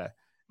Nevada.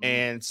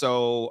 And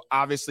so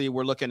obviously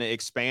we're looking to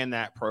expand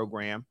that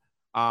program.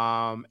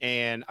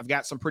 And I've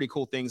got some pretty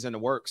cool things in the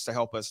works to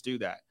help us do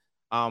that.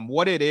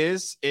 What it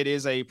is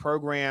a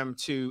program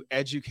to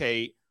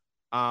educate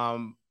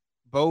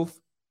both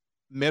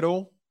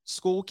middle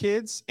school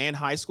kids and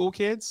high school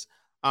kids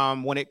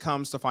when it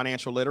comes to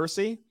financial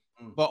literacy,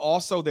 but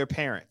also their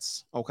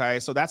parents. Okay.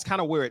 So that's kind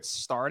of where it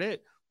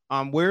started.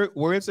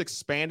 Where it's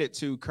expanded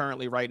to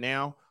currently right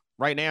now,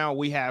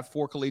 we have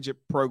 4 collegiate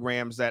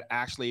programs that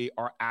actually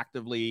are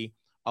actively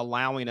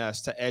allowing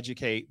us to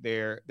educate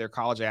their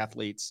college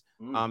athletes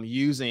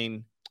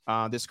using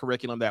this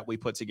curriculum that we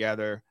put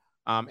together.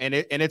 And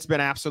it's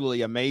been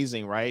absolutely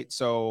amazing, right?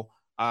 So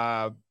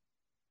I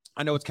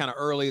know it's kind of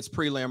early, it's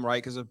prelim,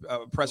 right? Because a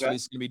press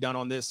release is going to be done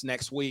on this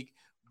next week,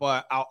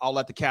 but I'll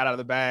let the cat out of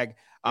the bag.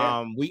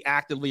 We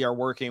actively are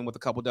working with a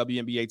couple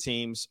WNBA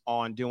teams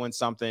on doing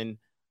something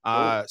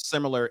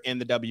similar in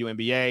the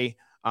WNBA.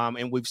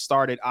 And we've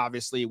started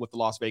obviously with the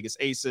Las Vegas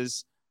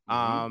Aces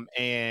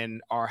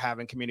and are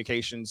having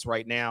communications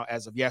right now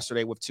as of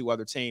yesterday with 2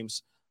 other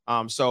teams.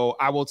 So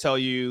I will tell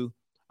you,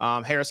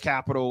 Harris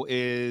Capital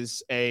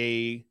is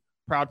a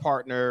proud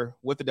partner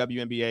with the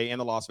WNBA and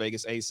the Las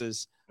Vegas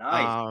Aces.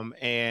 Nice.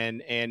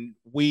 And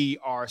we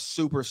are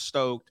super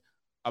stoked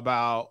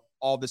about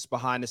all this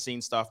behind the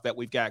scenes stuff that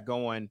we've got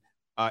going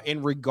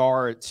in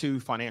regard to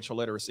financial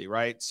literacy,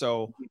 right?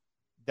 So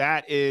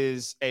that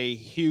is a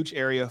huge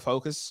area of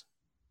focus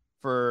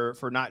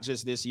for not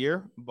just this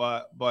year,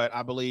 but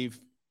I believe,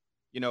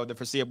 the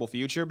foreseeable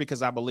future,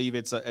 because I believe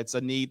it's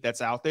a need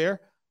that's out there.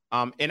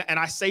 And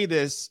I say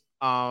this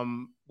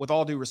with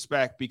all due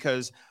respect,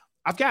 because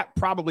I've got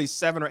probably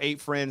 7 or 8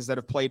 friends that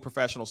have played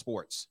professional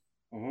sports.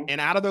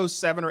 And out of those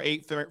 7 or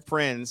 8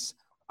 friends,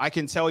 I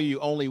can tell you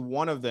only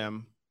one of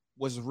them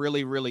was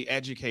really, really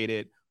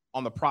educated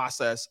on the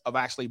process of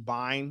actually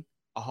buying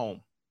a home,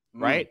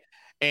 right?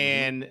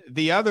 And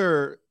the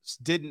others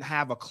didn't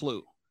have a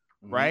clue.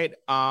 Right.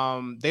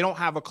 They don't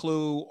have a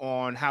clue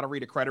on how to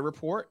read a credit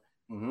report.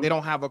 They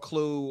don't have a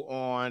clue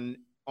on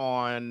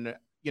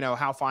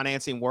how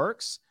financing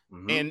works.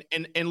 And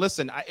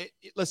listen,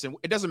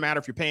 it doesn't matter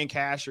if you're paying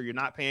cash or you're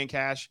not paying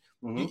cash.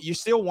 You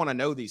still want to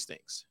know these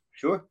things.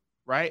 Sure.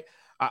 Right.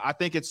 I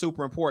think it's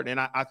super important.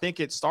 And I think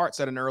it starts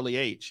at an early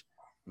age.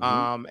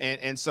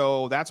 And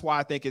so that's why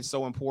I think it's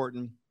so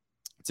important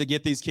to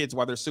get these kids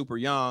while they're super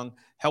young,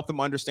 help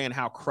them understand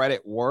how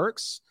credit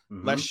works.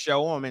 Let's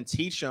show them and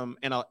teach them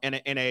in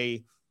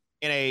a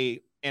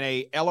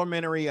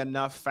elementary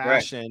enough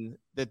fashion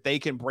that they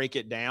can break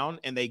it down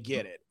and they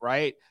get it,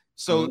 right?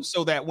 So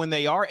that when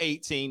they are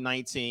 18,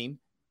 19,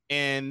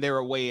 and they're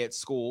away at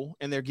school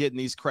and they're getting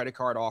these credit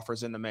card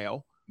offers in the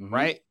mail,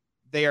 right?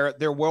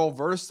 They're well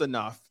versed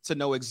enough to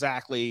know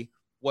exactly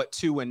what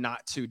to and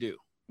not to do,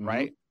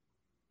 right?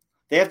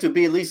 They have to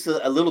be at least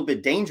a little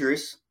bit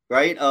dangerous,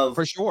 right?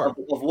 For sure.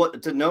 Of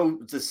what to know,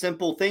 the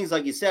simple things,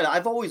 like you said.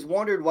 I've always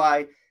wondered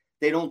why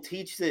they don't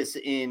teach this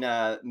in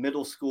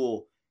middle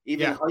school.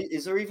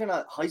 Is there even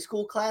a high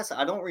school class?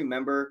 I don't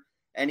remember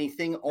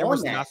anything There on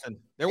was that. nothing.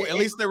 At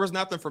least there was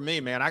nothing for me,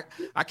 man.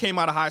 I came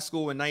out of high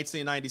school in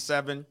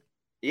 1997.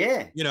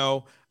 Yeah. You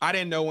know, I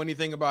didn't know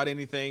anything about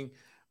anything.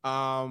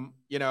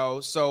 You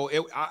know, so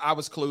I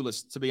was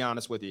clueless, to be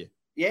honest with you.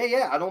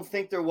 Yeah. I don't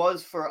think there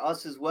was for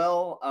us as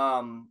well.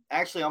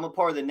 Actually, I'm a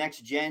part of the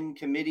next gen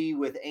committee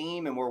with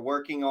AIM, and we're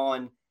working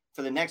on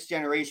for the next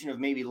generation of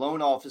maybe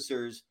loan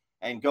officers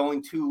and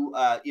going to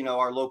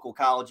our local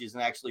colleges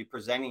and actually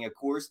presenting a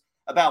course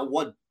about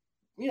what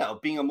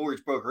being a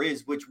mortgage broker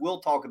is, which we'll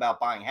talk about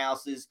buying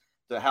houses,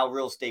 to how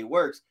real estate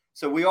works.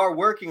 So we are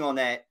working on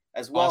that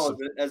as well Awesome.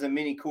 as a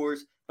mini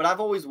course. But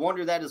I've always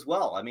wondered that as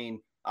well. I mean,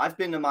 I've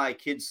been to my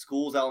kids'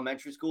 schools,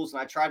 elementary schools,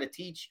 and I try to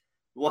teach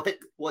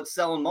what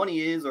selling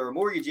money is or a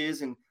mortgage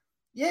is. And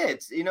yeah,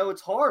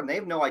 it's hard and they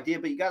have no idea,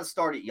 but you got to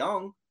start it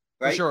young,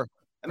 For right? sure.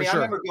 I mean, I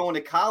remember going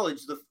to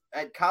college,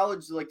 at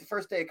college, like the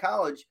first day of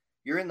college,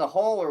 you're in the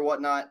hall or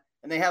whatnot,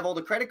 and they have all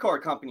the credit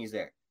card companies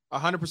there.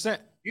 100%.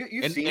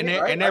 You've seen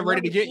it, right? And they're ready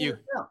to get you.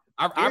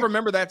 I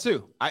remember that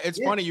too. It's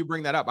Yeah. funny you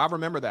bring that up. I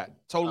remember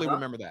that. Totally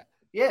remember that.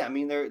 Yeah, I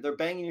mean they're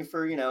banging you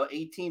for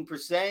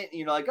 18%.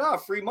 Like, oh,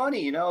 free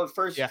money.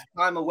 First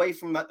time away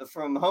from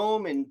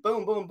home, and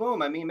boom, boom,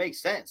 boom. I mean, it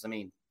makes sense. I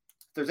mean,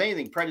 if there's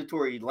anything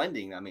predatory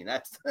lending, I mean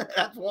that's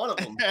one of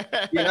them.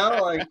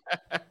 Like,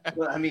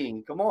 I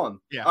mean, come on.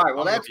 Yeah. All right,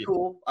 well that's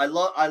cool. I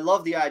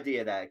love the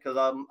idea of that, because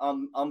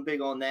I'm big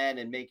on that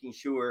and making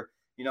sure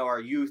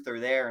our youth are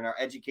there and are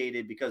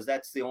educated, because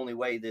that's the only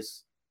way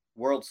this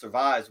world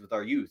survives with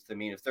our youth. I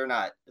mean, if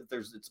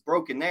it's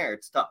broken there,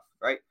 it's tough,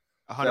 right?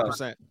 100%.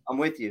 So, I'm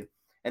with you.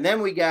 And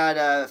then we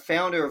got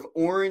founder of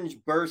Orange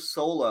Burst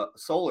Solar,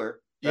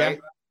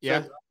 right?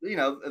 Yeah.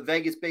 So, a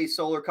Vegas-based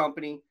solar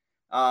company.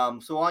 So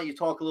why don't you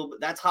talk a little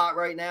bit? That's hot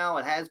right now.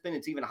 It has been.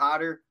 It's even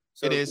hotter.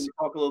 So it is. Can you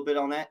talk a little bit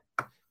on that?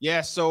 Yeah.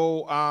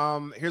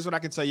 So here's what I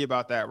can tell you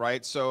about that,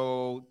 right?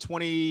 So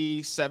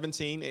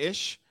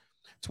 2017-ish.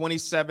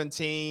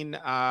 2017,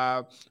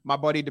 my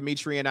buddy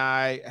Dimitri and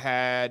I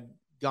had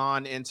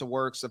gone into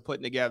works of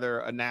putting together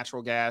a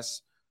natural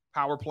gas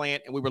power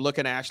plant, and we were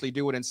looking to actually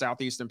do it in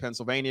southeastern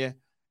Pennsylvania.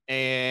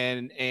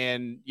 And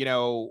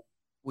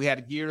we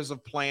had years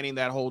of planning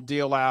that whole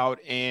deal out,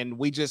 and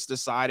we just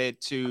decided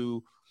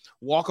to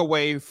walk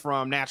away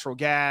from natural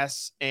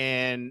gas,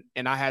 and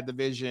I had the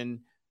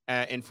vision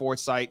and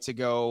foresight to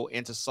go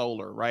into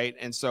solar, right?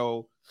 And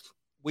so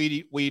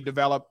we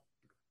developed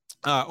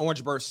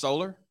Orange Burst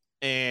Solar.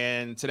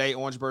 And today,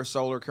 Orange Burst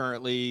Solar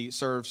currently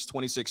serves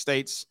 26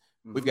 states.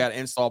 Mm-hmm. We've got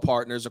install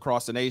partners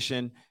across the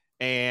nation,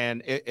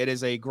 and it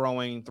is a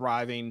growing,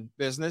 thriving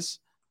business.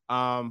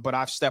 But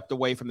I've stepped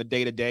away from the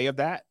day-to-day of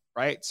that,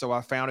 right? So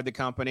I founded the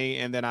company,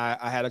 and then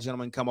I had a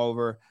gentleman come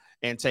over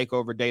and take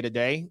over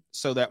day-to-day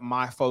so that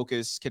my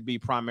focus could be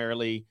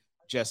primarily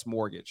just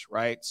mortgage,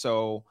 right?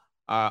 So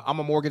I'm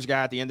a mortgage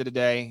guy at the end of the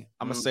day.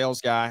 I'm a sales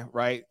guy,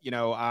 right?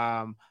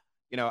 I'm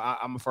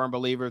a firm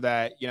believer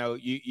that,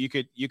 you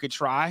could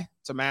try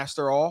to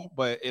master all,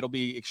 but it'll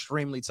be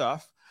extremely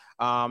tough.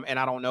 And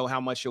I don't know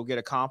how much you'll get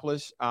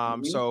accomplished.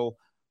 So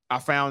I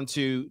found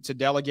to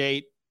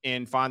delegate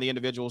and find the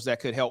individuals that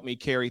could help me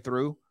carry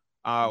through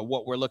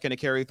what we're looking to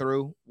carry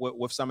through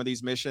with some of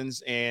these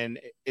missions. And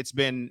it's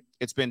been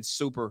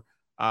super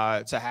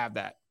to have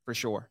that, for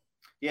sure.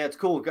 Yeah, it's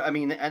cool. I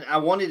mean, and I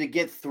wanted to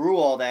get through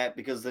all that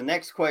because the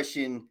next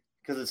question,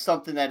 because it's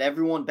something that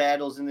everyone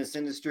battles in this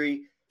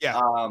industry. Yeah.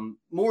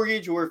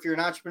 Mortgage, or if you're an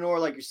entrepreneur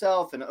like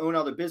yourself and own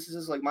other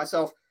businesses like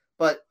myself,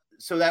 but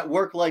so that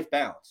work-life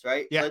balance,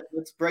 right? Yeah.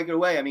 Let's break it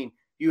away. I mean,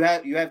 you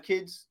have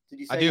kids? Did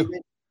you say? I do.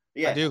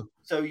 Yeah, I do.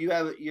 So you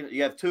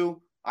have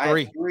two. I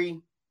Three. have three.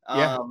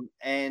 Yeah.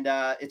 And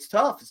it's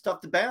tough. It's tough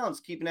to balance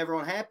keeping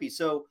everyone happy.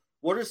 So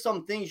what are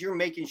some things you're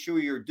making sure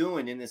you're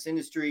doing in this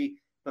industry,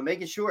 but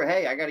making sure,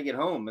 hey, I got to get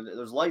home.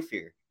 There's life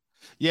here.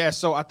 Yeah.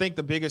 So I think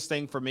the biggest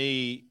thing for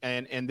me,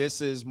 and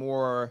this is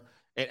more,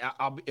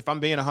 if I'm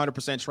being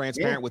 100%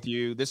 transparent with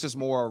you, this is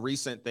more a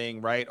recent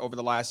thing, right? Over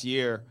the last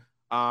year,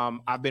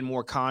 I've been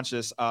more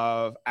conscious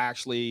of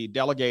actually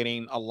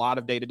delegating a lot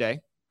of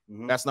day-to-day.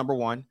 Mm-hmm. That's number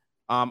one.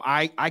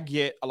 I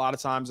get a lot of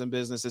times in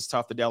business, it's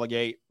tough to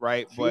delegate,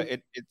 right? Sure.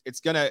 But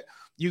it's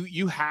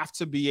you have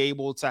to be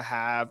able to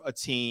have a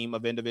team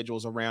of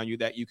individuals around you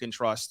that you can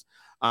trust.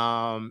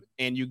 And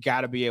you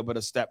got to be able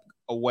to step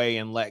away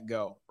and let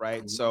go,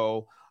 right? Mm-hmm.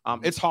 So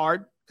it's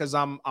hard because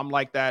I'm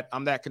like that.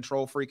 I'm that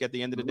control freak at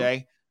the end of the day.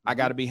 Mm-hmm. I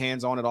got to be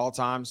hands-on at all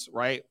times,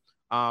 right?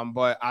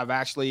 But I've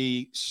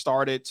actually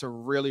started to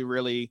really,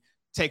 really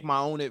take my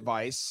own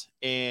advice.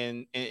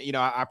 And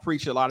I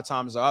preach it a lot of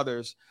times to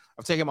others.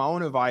 I've taken my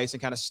own advice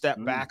and kind of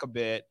step back a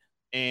bit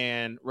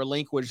and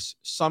relinquish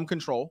some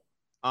control,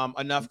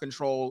 enough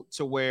control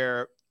to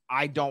where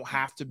I don't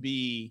have to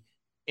be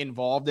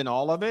involved in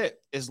all of it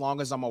as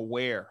long as I'm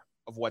aware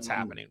of what's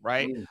happening,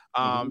 right?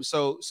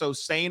 So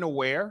staying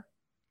aware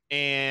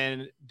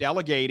and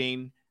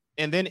delegating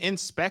and then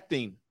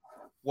inspecting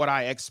what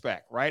I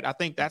expect, right? I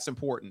think that's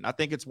important. I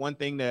think it's one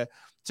thing to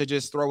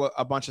just throw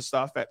a bunch of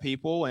stuff at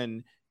people,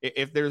 and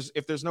if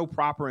there's no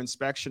proper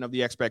inspection of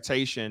the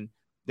expectation,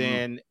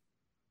 then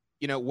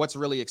what's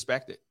really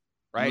expected.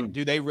 right?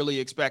 Do they really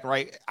expect,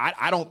 right?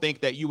 I don't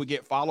think that you would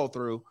get follow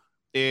through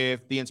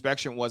if the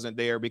inspection wasn't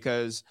there,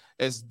 because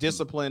as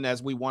disciplined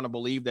as we want to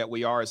believe that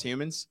we are as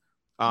humans,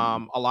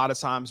 a lot of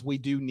times we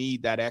do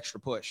need that extra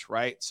push,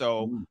 right?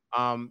 So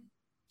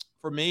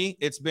for me,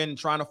 it's been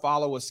trying to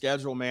follow a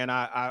schedule, man.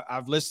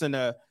 I've listened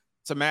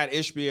to Matt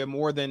Ishbia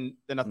more than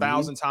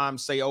 1,000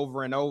 times say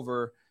over and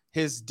over,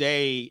 his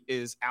day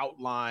is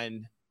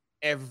outlined.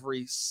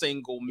 Every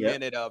single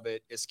minute of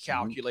it is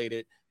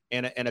calculated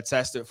and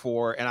attested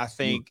for. And I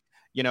think,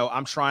 you know,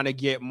 I'm trying to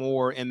get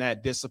more in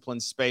that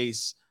disciplined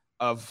space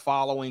of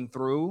following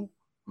through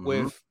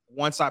with,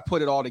 once I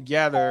put it all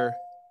together,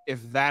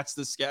 if that's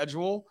the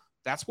schedule,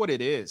 that's what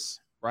it is,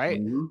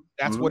 right?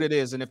 That's what it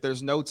is. And if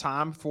there's no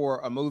time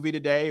for a movie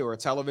today or a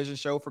television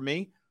show for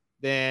me,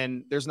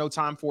 then there's no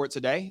time for it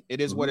today.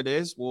 It is what it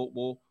is.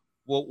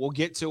 We'll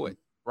get to it,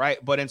 right?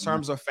 But in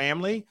terms of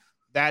family,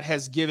 that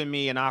has given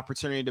me an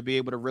opportunity to be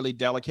able to really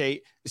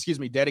dedicate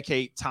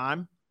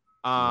time,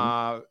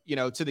 you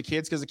know, to the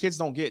kids, because the kids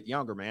don't get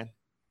younger, man.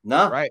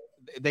 No, right?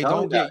 They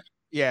don't get,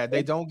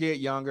 they don't get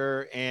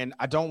younger. And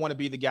I don't want to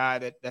be the guy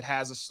that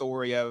has a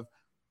story of,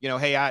 you know,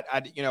 hey, I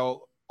you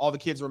know, all the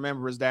kids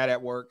remember is dad at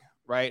work,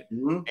 right?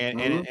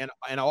 And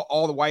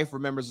all the wife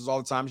remembers is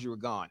all the times you were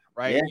gone,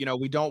 right? You know,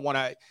 we don't want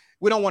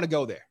to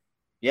go there.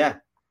 Yeah,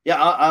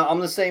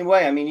 I'm the same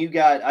way. I mean,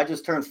 I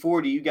just turned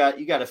 40. You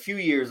got a few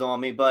years on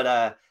me,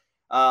 but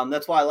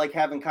that's why I like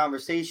having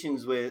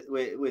conversations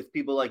with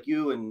people like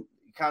you and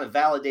kind of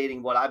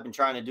validating what I've been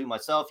trying to do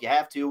myself. You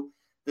have to.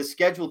 The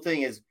schedule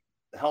thing has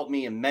helped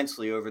me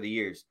immensely over the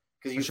years,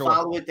 because you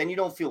follow it, then you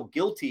don't feel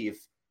guilty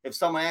if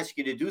someone asks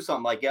you to do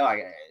something, like,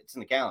 it's in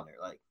the calendar,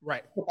 like,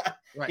 right.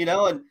 You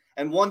know.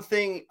 And one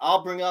thing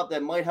I'll bring up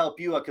that might help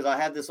you, because I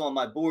had this on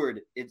my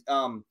board,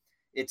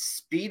 it's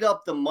speed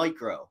up the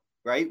micro.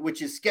 Right,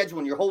 which is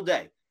scheduling your whole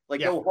day.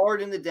 Like, go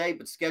hard in the day,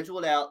 but schedule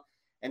it out,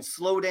 and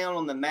slow down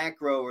on the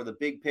macro or the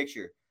big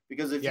picture.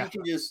 Because if you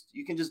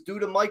can just do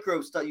the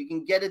micro stuff, you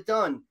can get it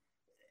done.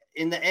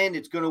 In the end,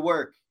 it's going to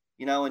work,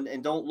 you know.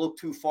 And don't look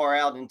too far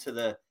out into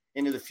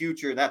the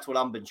future. That's what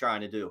I've been trying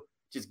to do.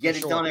 Just get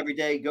it done every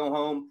day. Go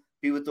home,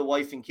 be with the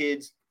wife and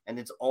kids, and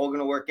it's all going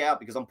to work out,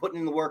 because I'm putting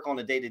in the work on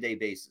a day-to-day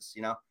basis.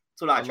 You know,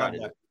 that's what I try to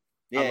do.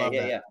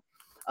 Yeah.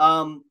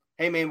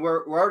 Hey man,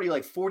 we're already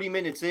like 40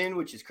 minutes in,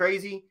 which is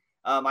crazy.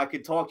 I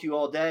could talk to you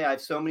all day. I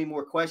have so many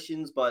more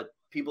questions, but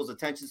people's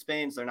attention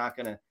spans, they're not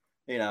going to,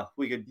 you know,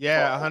 we could.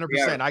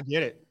 100%. I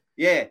get it.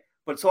 Yeah.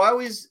 But so I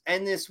always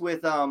end this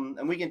with,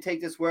 and we can take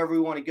this wherever we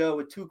want to go,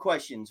 with two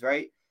questions,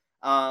 right?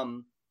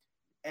 And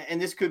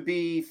this could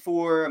be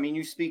for, I mean,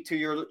 you speak to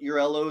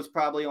your LOs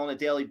probably on a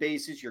daily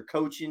basis. You're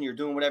coaching, you're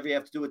doing whatever you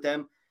have to do with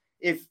them.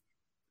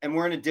 And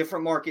we're in a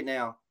different market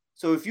now.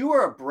 So if you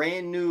are a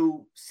brand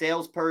new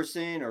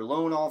salesperson or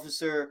loan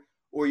officer,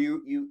 or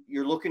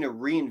you're looking to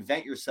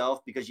reinvent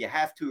yourself because you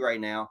have to right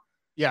now,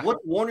 what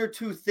one or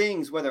two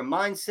things, whether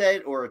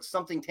mindset or it's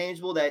something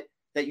tangible, that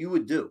you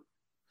would do?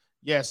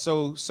 Yeah,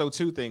 so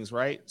two things,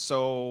 right?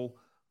 So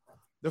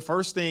the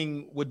first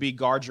thing would be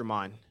guard your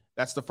mind.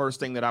 That's the first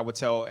thing that I would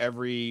tell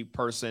every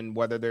person,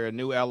 whether they're a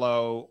new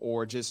LO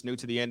or just new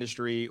to the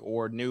industry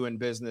or new in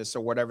business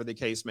or whatever the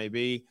case may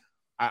be.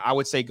 I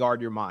would say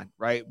guard your mind,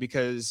 right?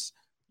 Because,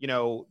 you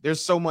know,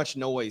 there's so much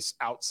noise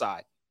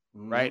outside,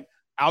 right?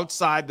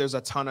 Outside, there's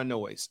a ton of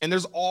noise, and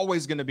there's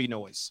always going to be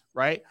noise,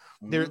 right?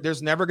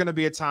 There's never going to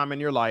be a time in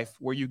your life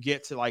where you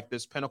get to like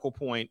this pinnacle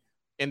point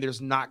and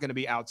there's not going to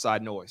be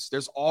outside noise.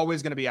 There's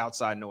always going to be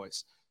outside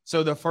noise.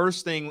 So the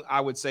first thing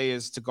I would say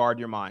is to guard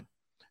your mind.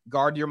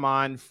 Guard your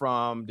mind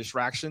from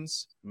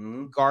distractions.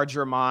 Guard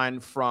your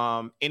mind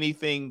from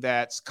anything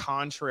that's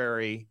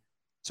contrary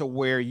to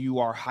where you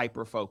are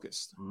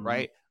hyper-focused,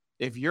 right?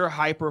 If you're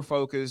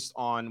hyper-focused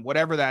on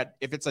whatever that,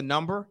 if it's a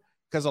number,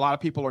 because a lot of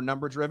people are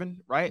number driven,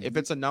 right? If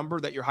it's a number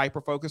that you're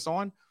hyper-focused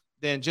on,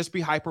 then just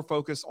be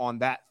hyper-focused on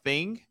that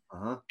thing.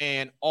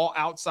 And all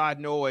outside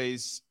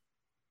noise,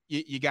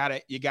 you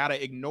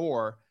gotta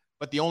ignore.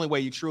 But the only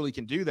way you truly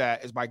can do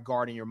that is by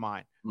guarding your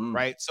mind,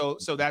 right? So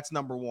that's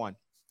number one.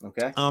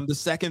 Okay. The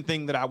second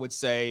thing that I would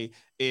say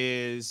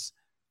is,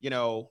 you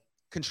know,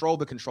 control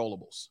the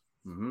controllables,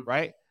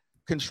 right?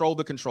 Control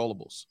the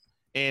controllables.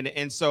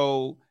 And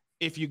so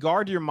if you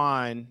guard your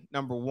mind,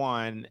 number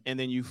one, and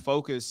then you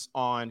focus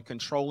on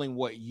controlling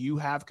what you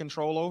have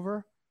control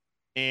over,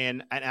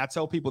 and I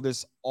tell people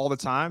this all the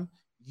time,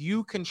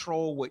 you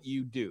control what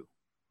you do.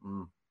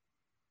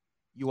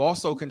 You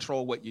also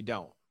control what you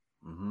don't.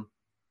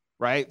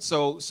 Right?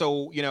 So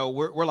you know,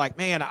 we're like,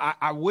 man,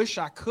 I wish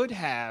I could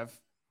have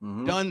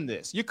done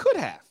this. You could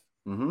have,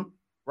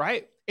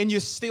 right? And you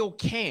still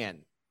can.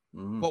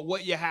 But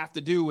what you have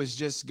to do is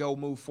just go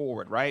move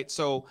forward, right?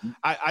 So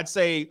I'd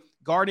say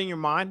guarding your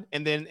mind,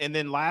 and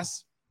then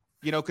last,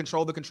 you know,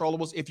 control the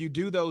controllables. If you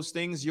do those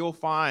things, you'll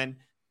find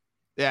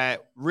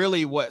that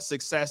really what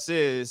success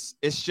is,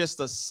 it's just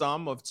a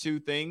sum of two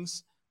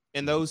things.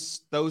 And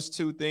those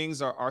two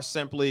things are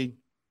simply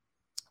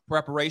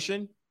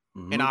preparation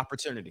and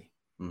opportunity.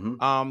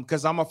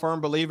 Because I'm a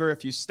firm believer,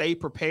 if you stay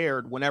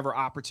prepared whenever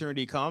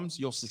opportunity comes,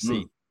 you'll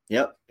succeed.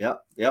 Yep.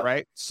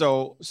 Right.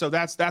 So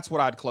that's what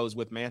I'd close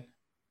with, man.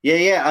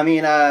 Yeah. I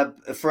mean,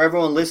 for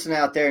everyone listening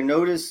out there,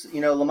 notice,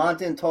 Lamont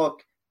didn't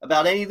talk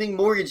about anything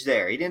mortgage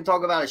there. He didn't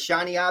talk about a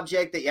shiny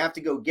object that you have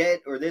to go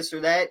get or this or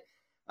that.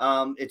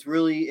 It's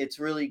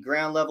really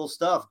ground level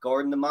stuff.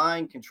 Guarding the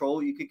mind, control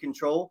what you could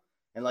control.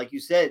 And like you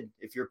said,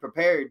 if you're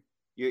prepared,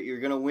 you're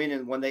going to win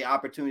and when the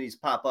opportunities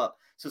pop up.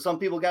 So some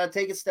people got to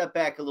take a step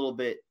back a little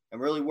bit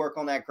and really work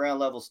on that ground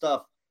level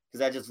stuff because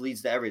that just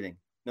leads to everything,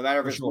 no matter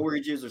if it's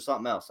mortgages or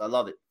something else. I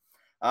love it.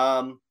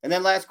 And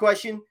then last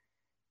question,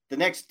 the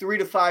next 3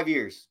 to 5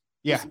 years.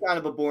 Yeah. It's kind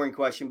of a boring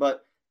question,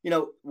 but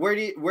where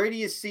do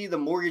you see the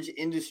mortgage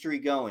industry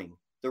going?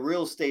 The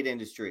real estate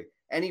industry?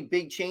 Any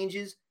big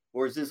changes,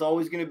 or is this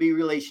always going to be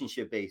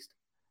relationship based?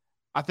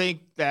 I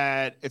think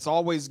that it's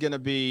always going to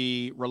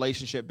be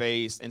relationship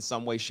based in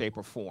some way, shape,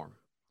 or form.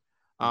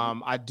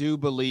 I do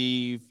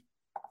believe,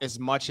 as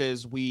much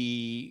as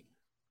we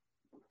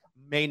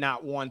may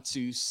not want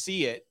to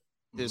see it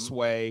this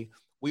way,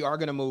 we are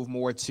going to move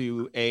more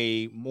to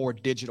a more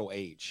digital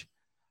age.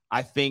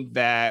 I think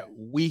that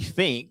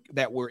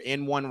we're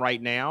in one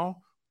right now,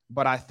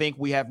 but I think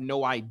we have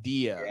no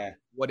idea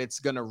what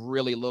it's going to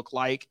really look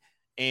like,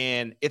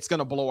 and it's going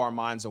to blow our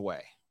minds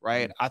away,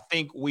 right? I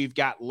think we've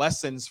got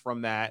lessons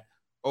from that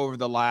over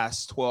the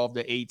last 12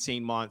 to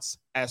 18 months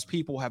as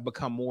people have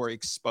become more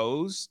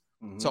exposed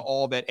to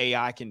all that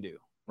AI can do,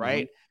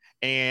 right?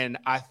 And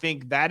I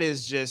think that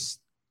is just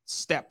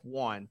step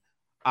one.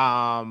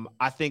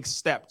 I think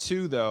step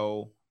two,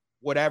 though,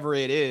 whatever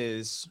it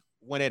is,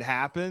 when it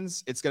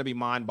happens, it's going to be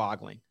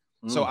mind-boggling.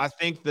 So I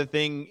think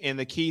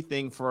the key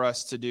thing for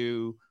us to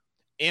do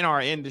in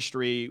our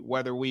industry,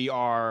 whether we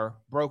are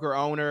broker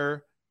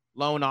owner,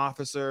 loan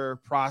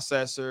officer,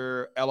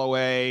 processor,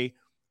 LOA,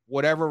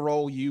 whatever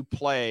role you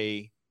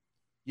play,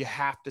 you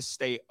have to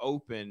stay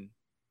open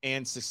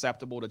and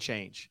susceptible to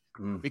change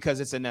because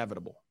it's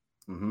inevitable.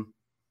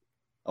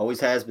 Always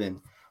has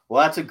been.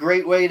 Well, that's a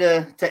great way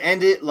to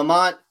end it.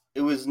 Lamont,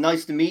 it was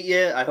nice to meet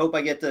you. I hope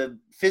I get to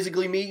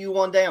physically meet you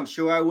one day. I'm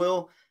sure I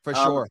will. For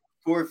sure.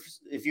 Of course,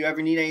 if you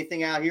ever need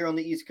anything out here on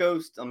the East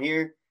Coast, I'm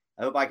here.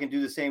 I hope I can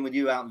do the same with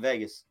you out in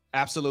Vegas.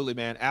 Absolutely,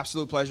 man.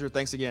 Absolute pleasure.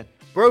 Thanks again.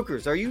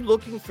 Brokers, are you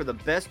looking for the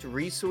best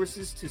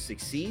resources to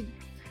succeed?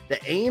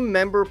 The AIM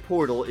member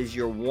portal is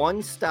your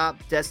one-stop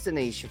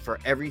destination for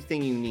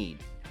everything you need.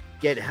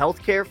 Get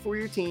healthcare for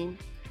your team,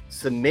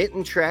 submit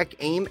and track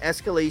AIM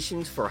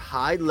escalations for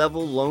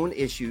high-level loan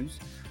issues,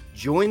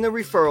 join the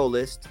referral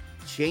list,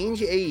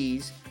 change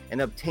AEs,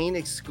 and obtain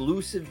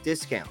exclusive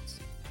discounts.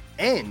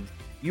 And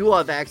you will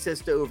have access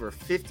to over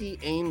 50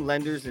 AIM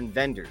lenders and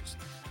vendors.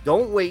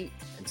 Don't wait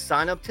and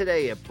sign up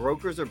today at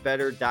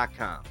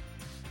brokersarebetter.com.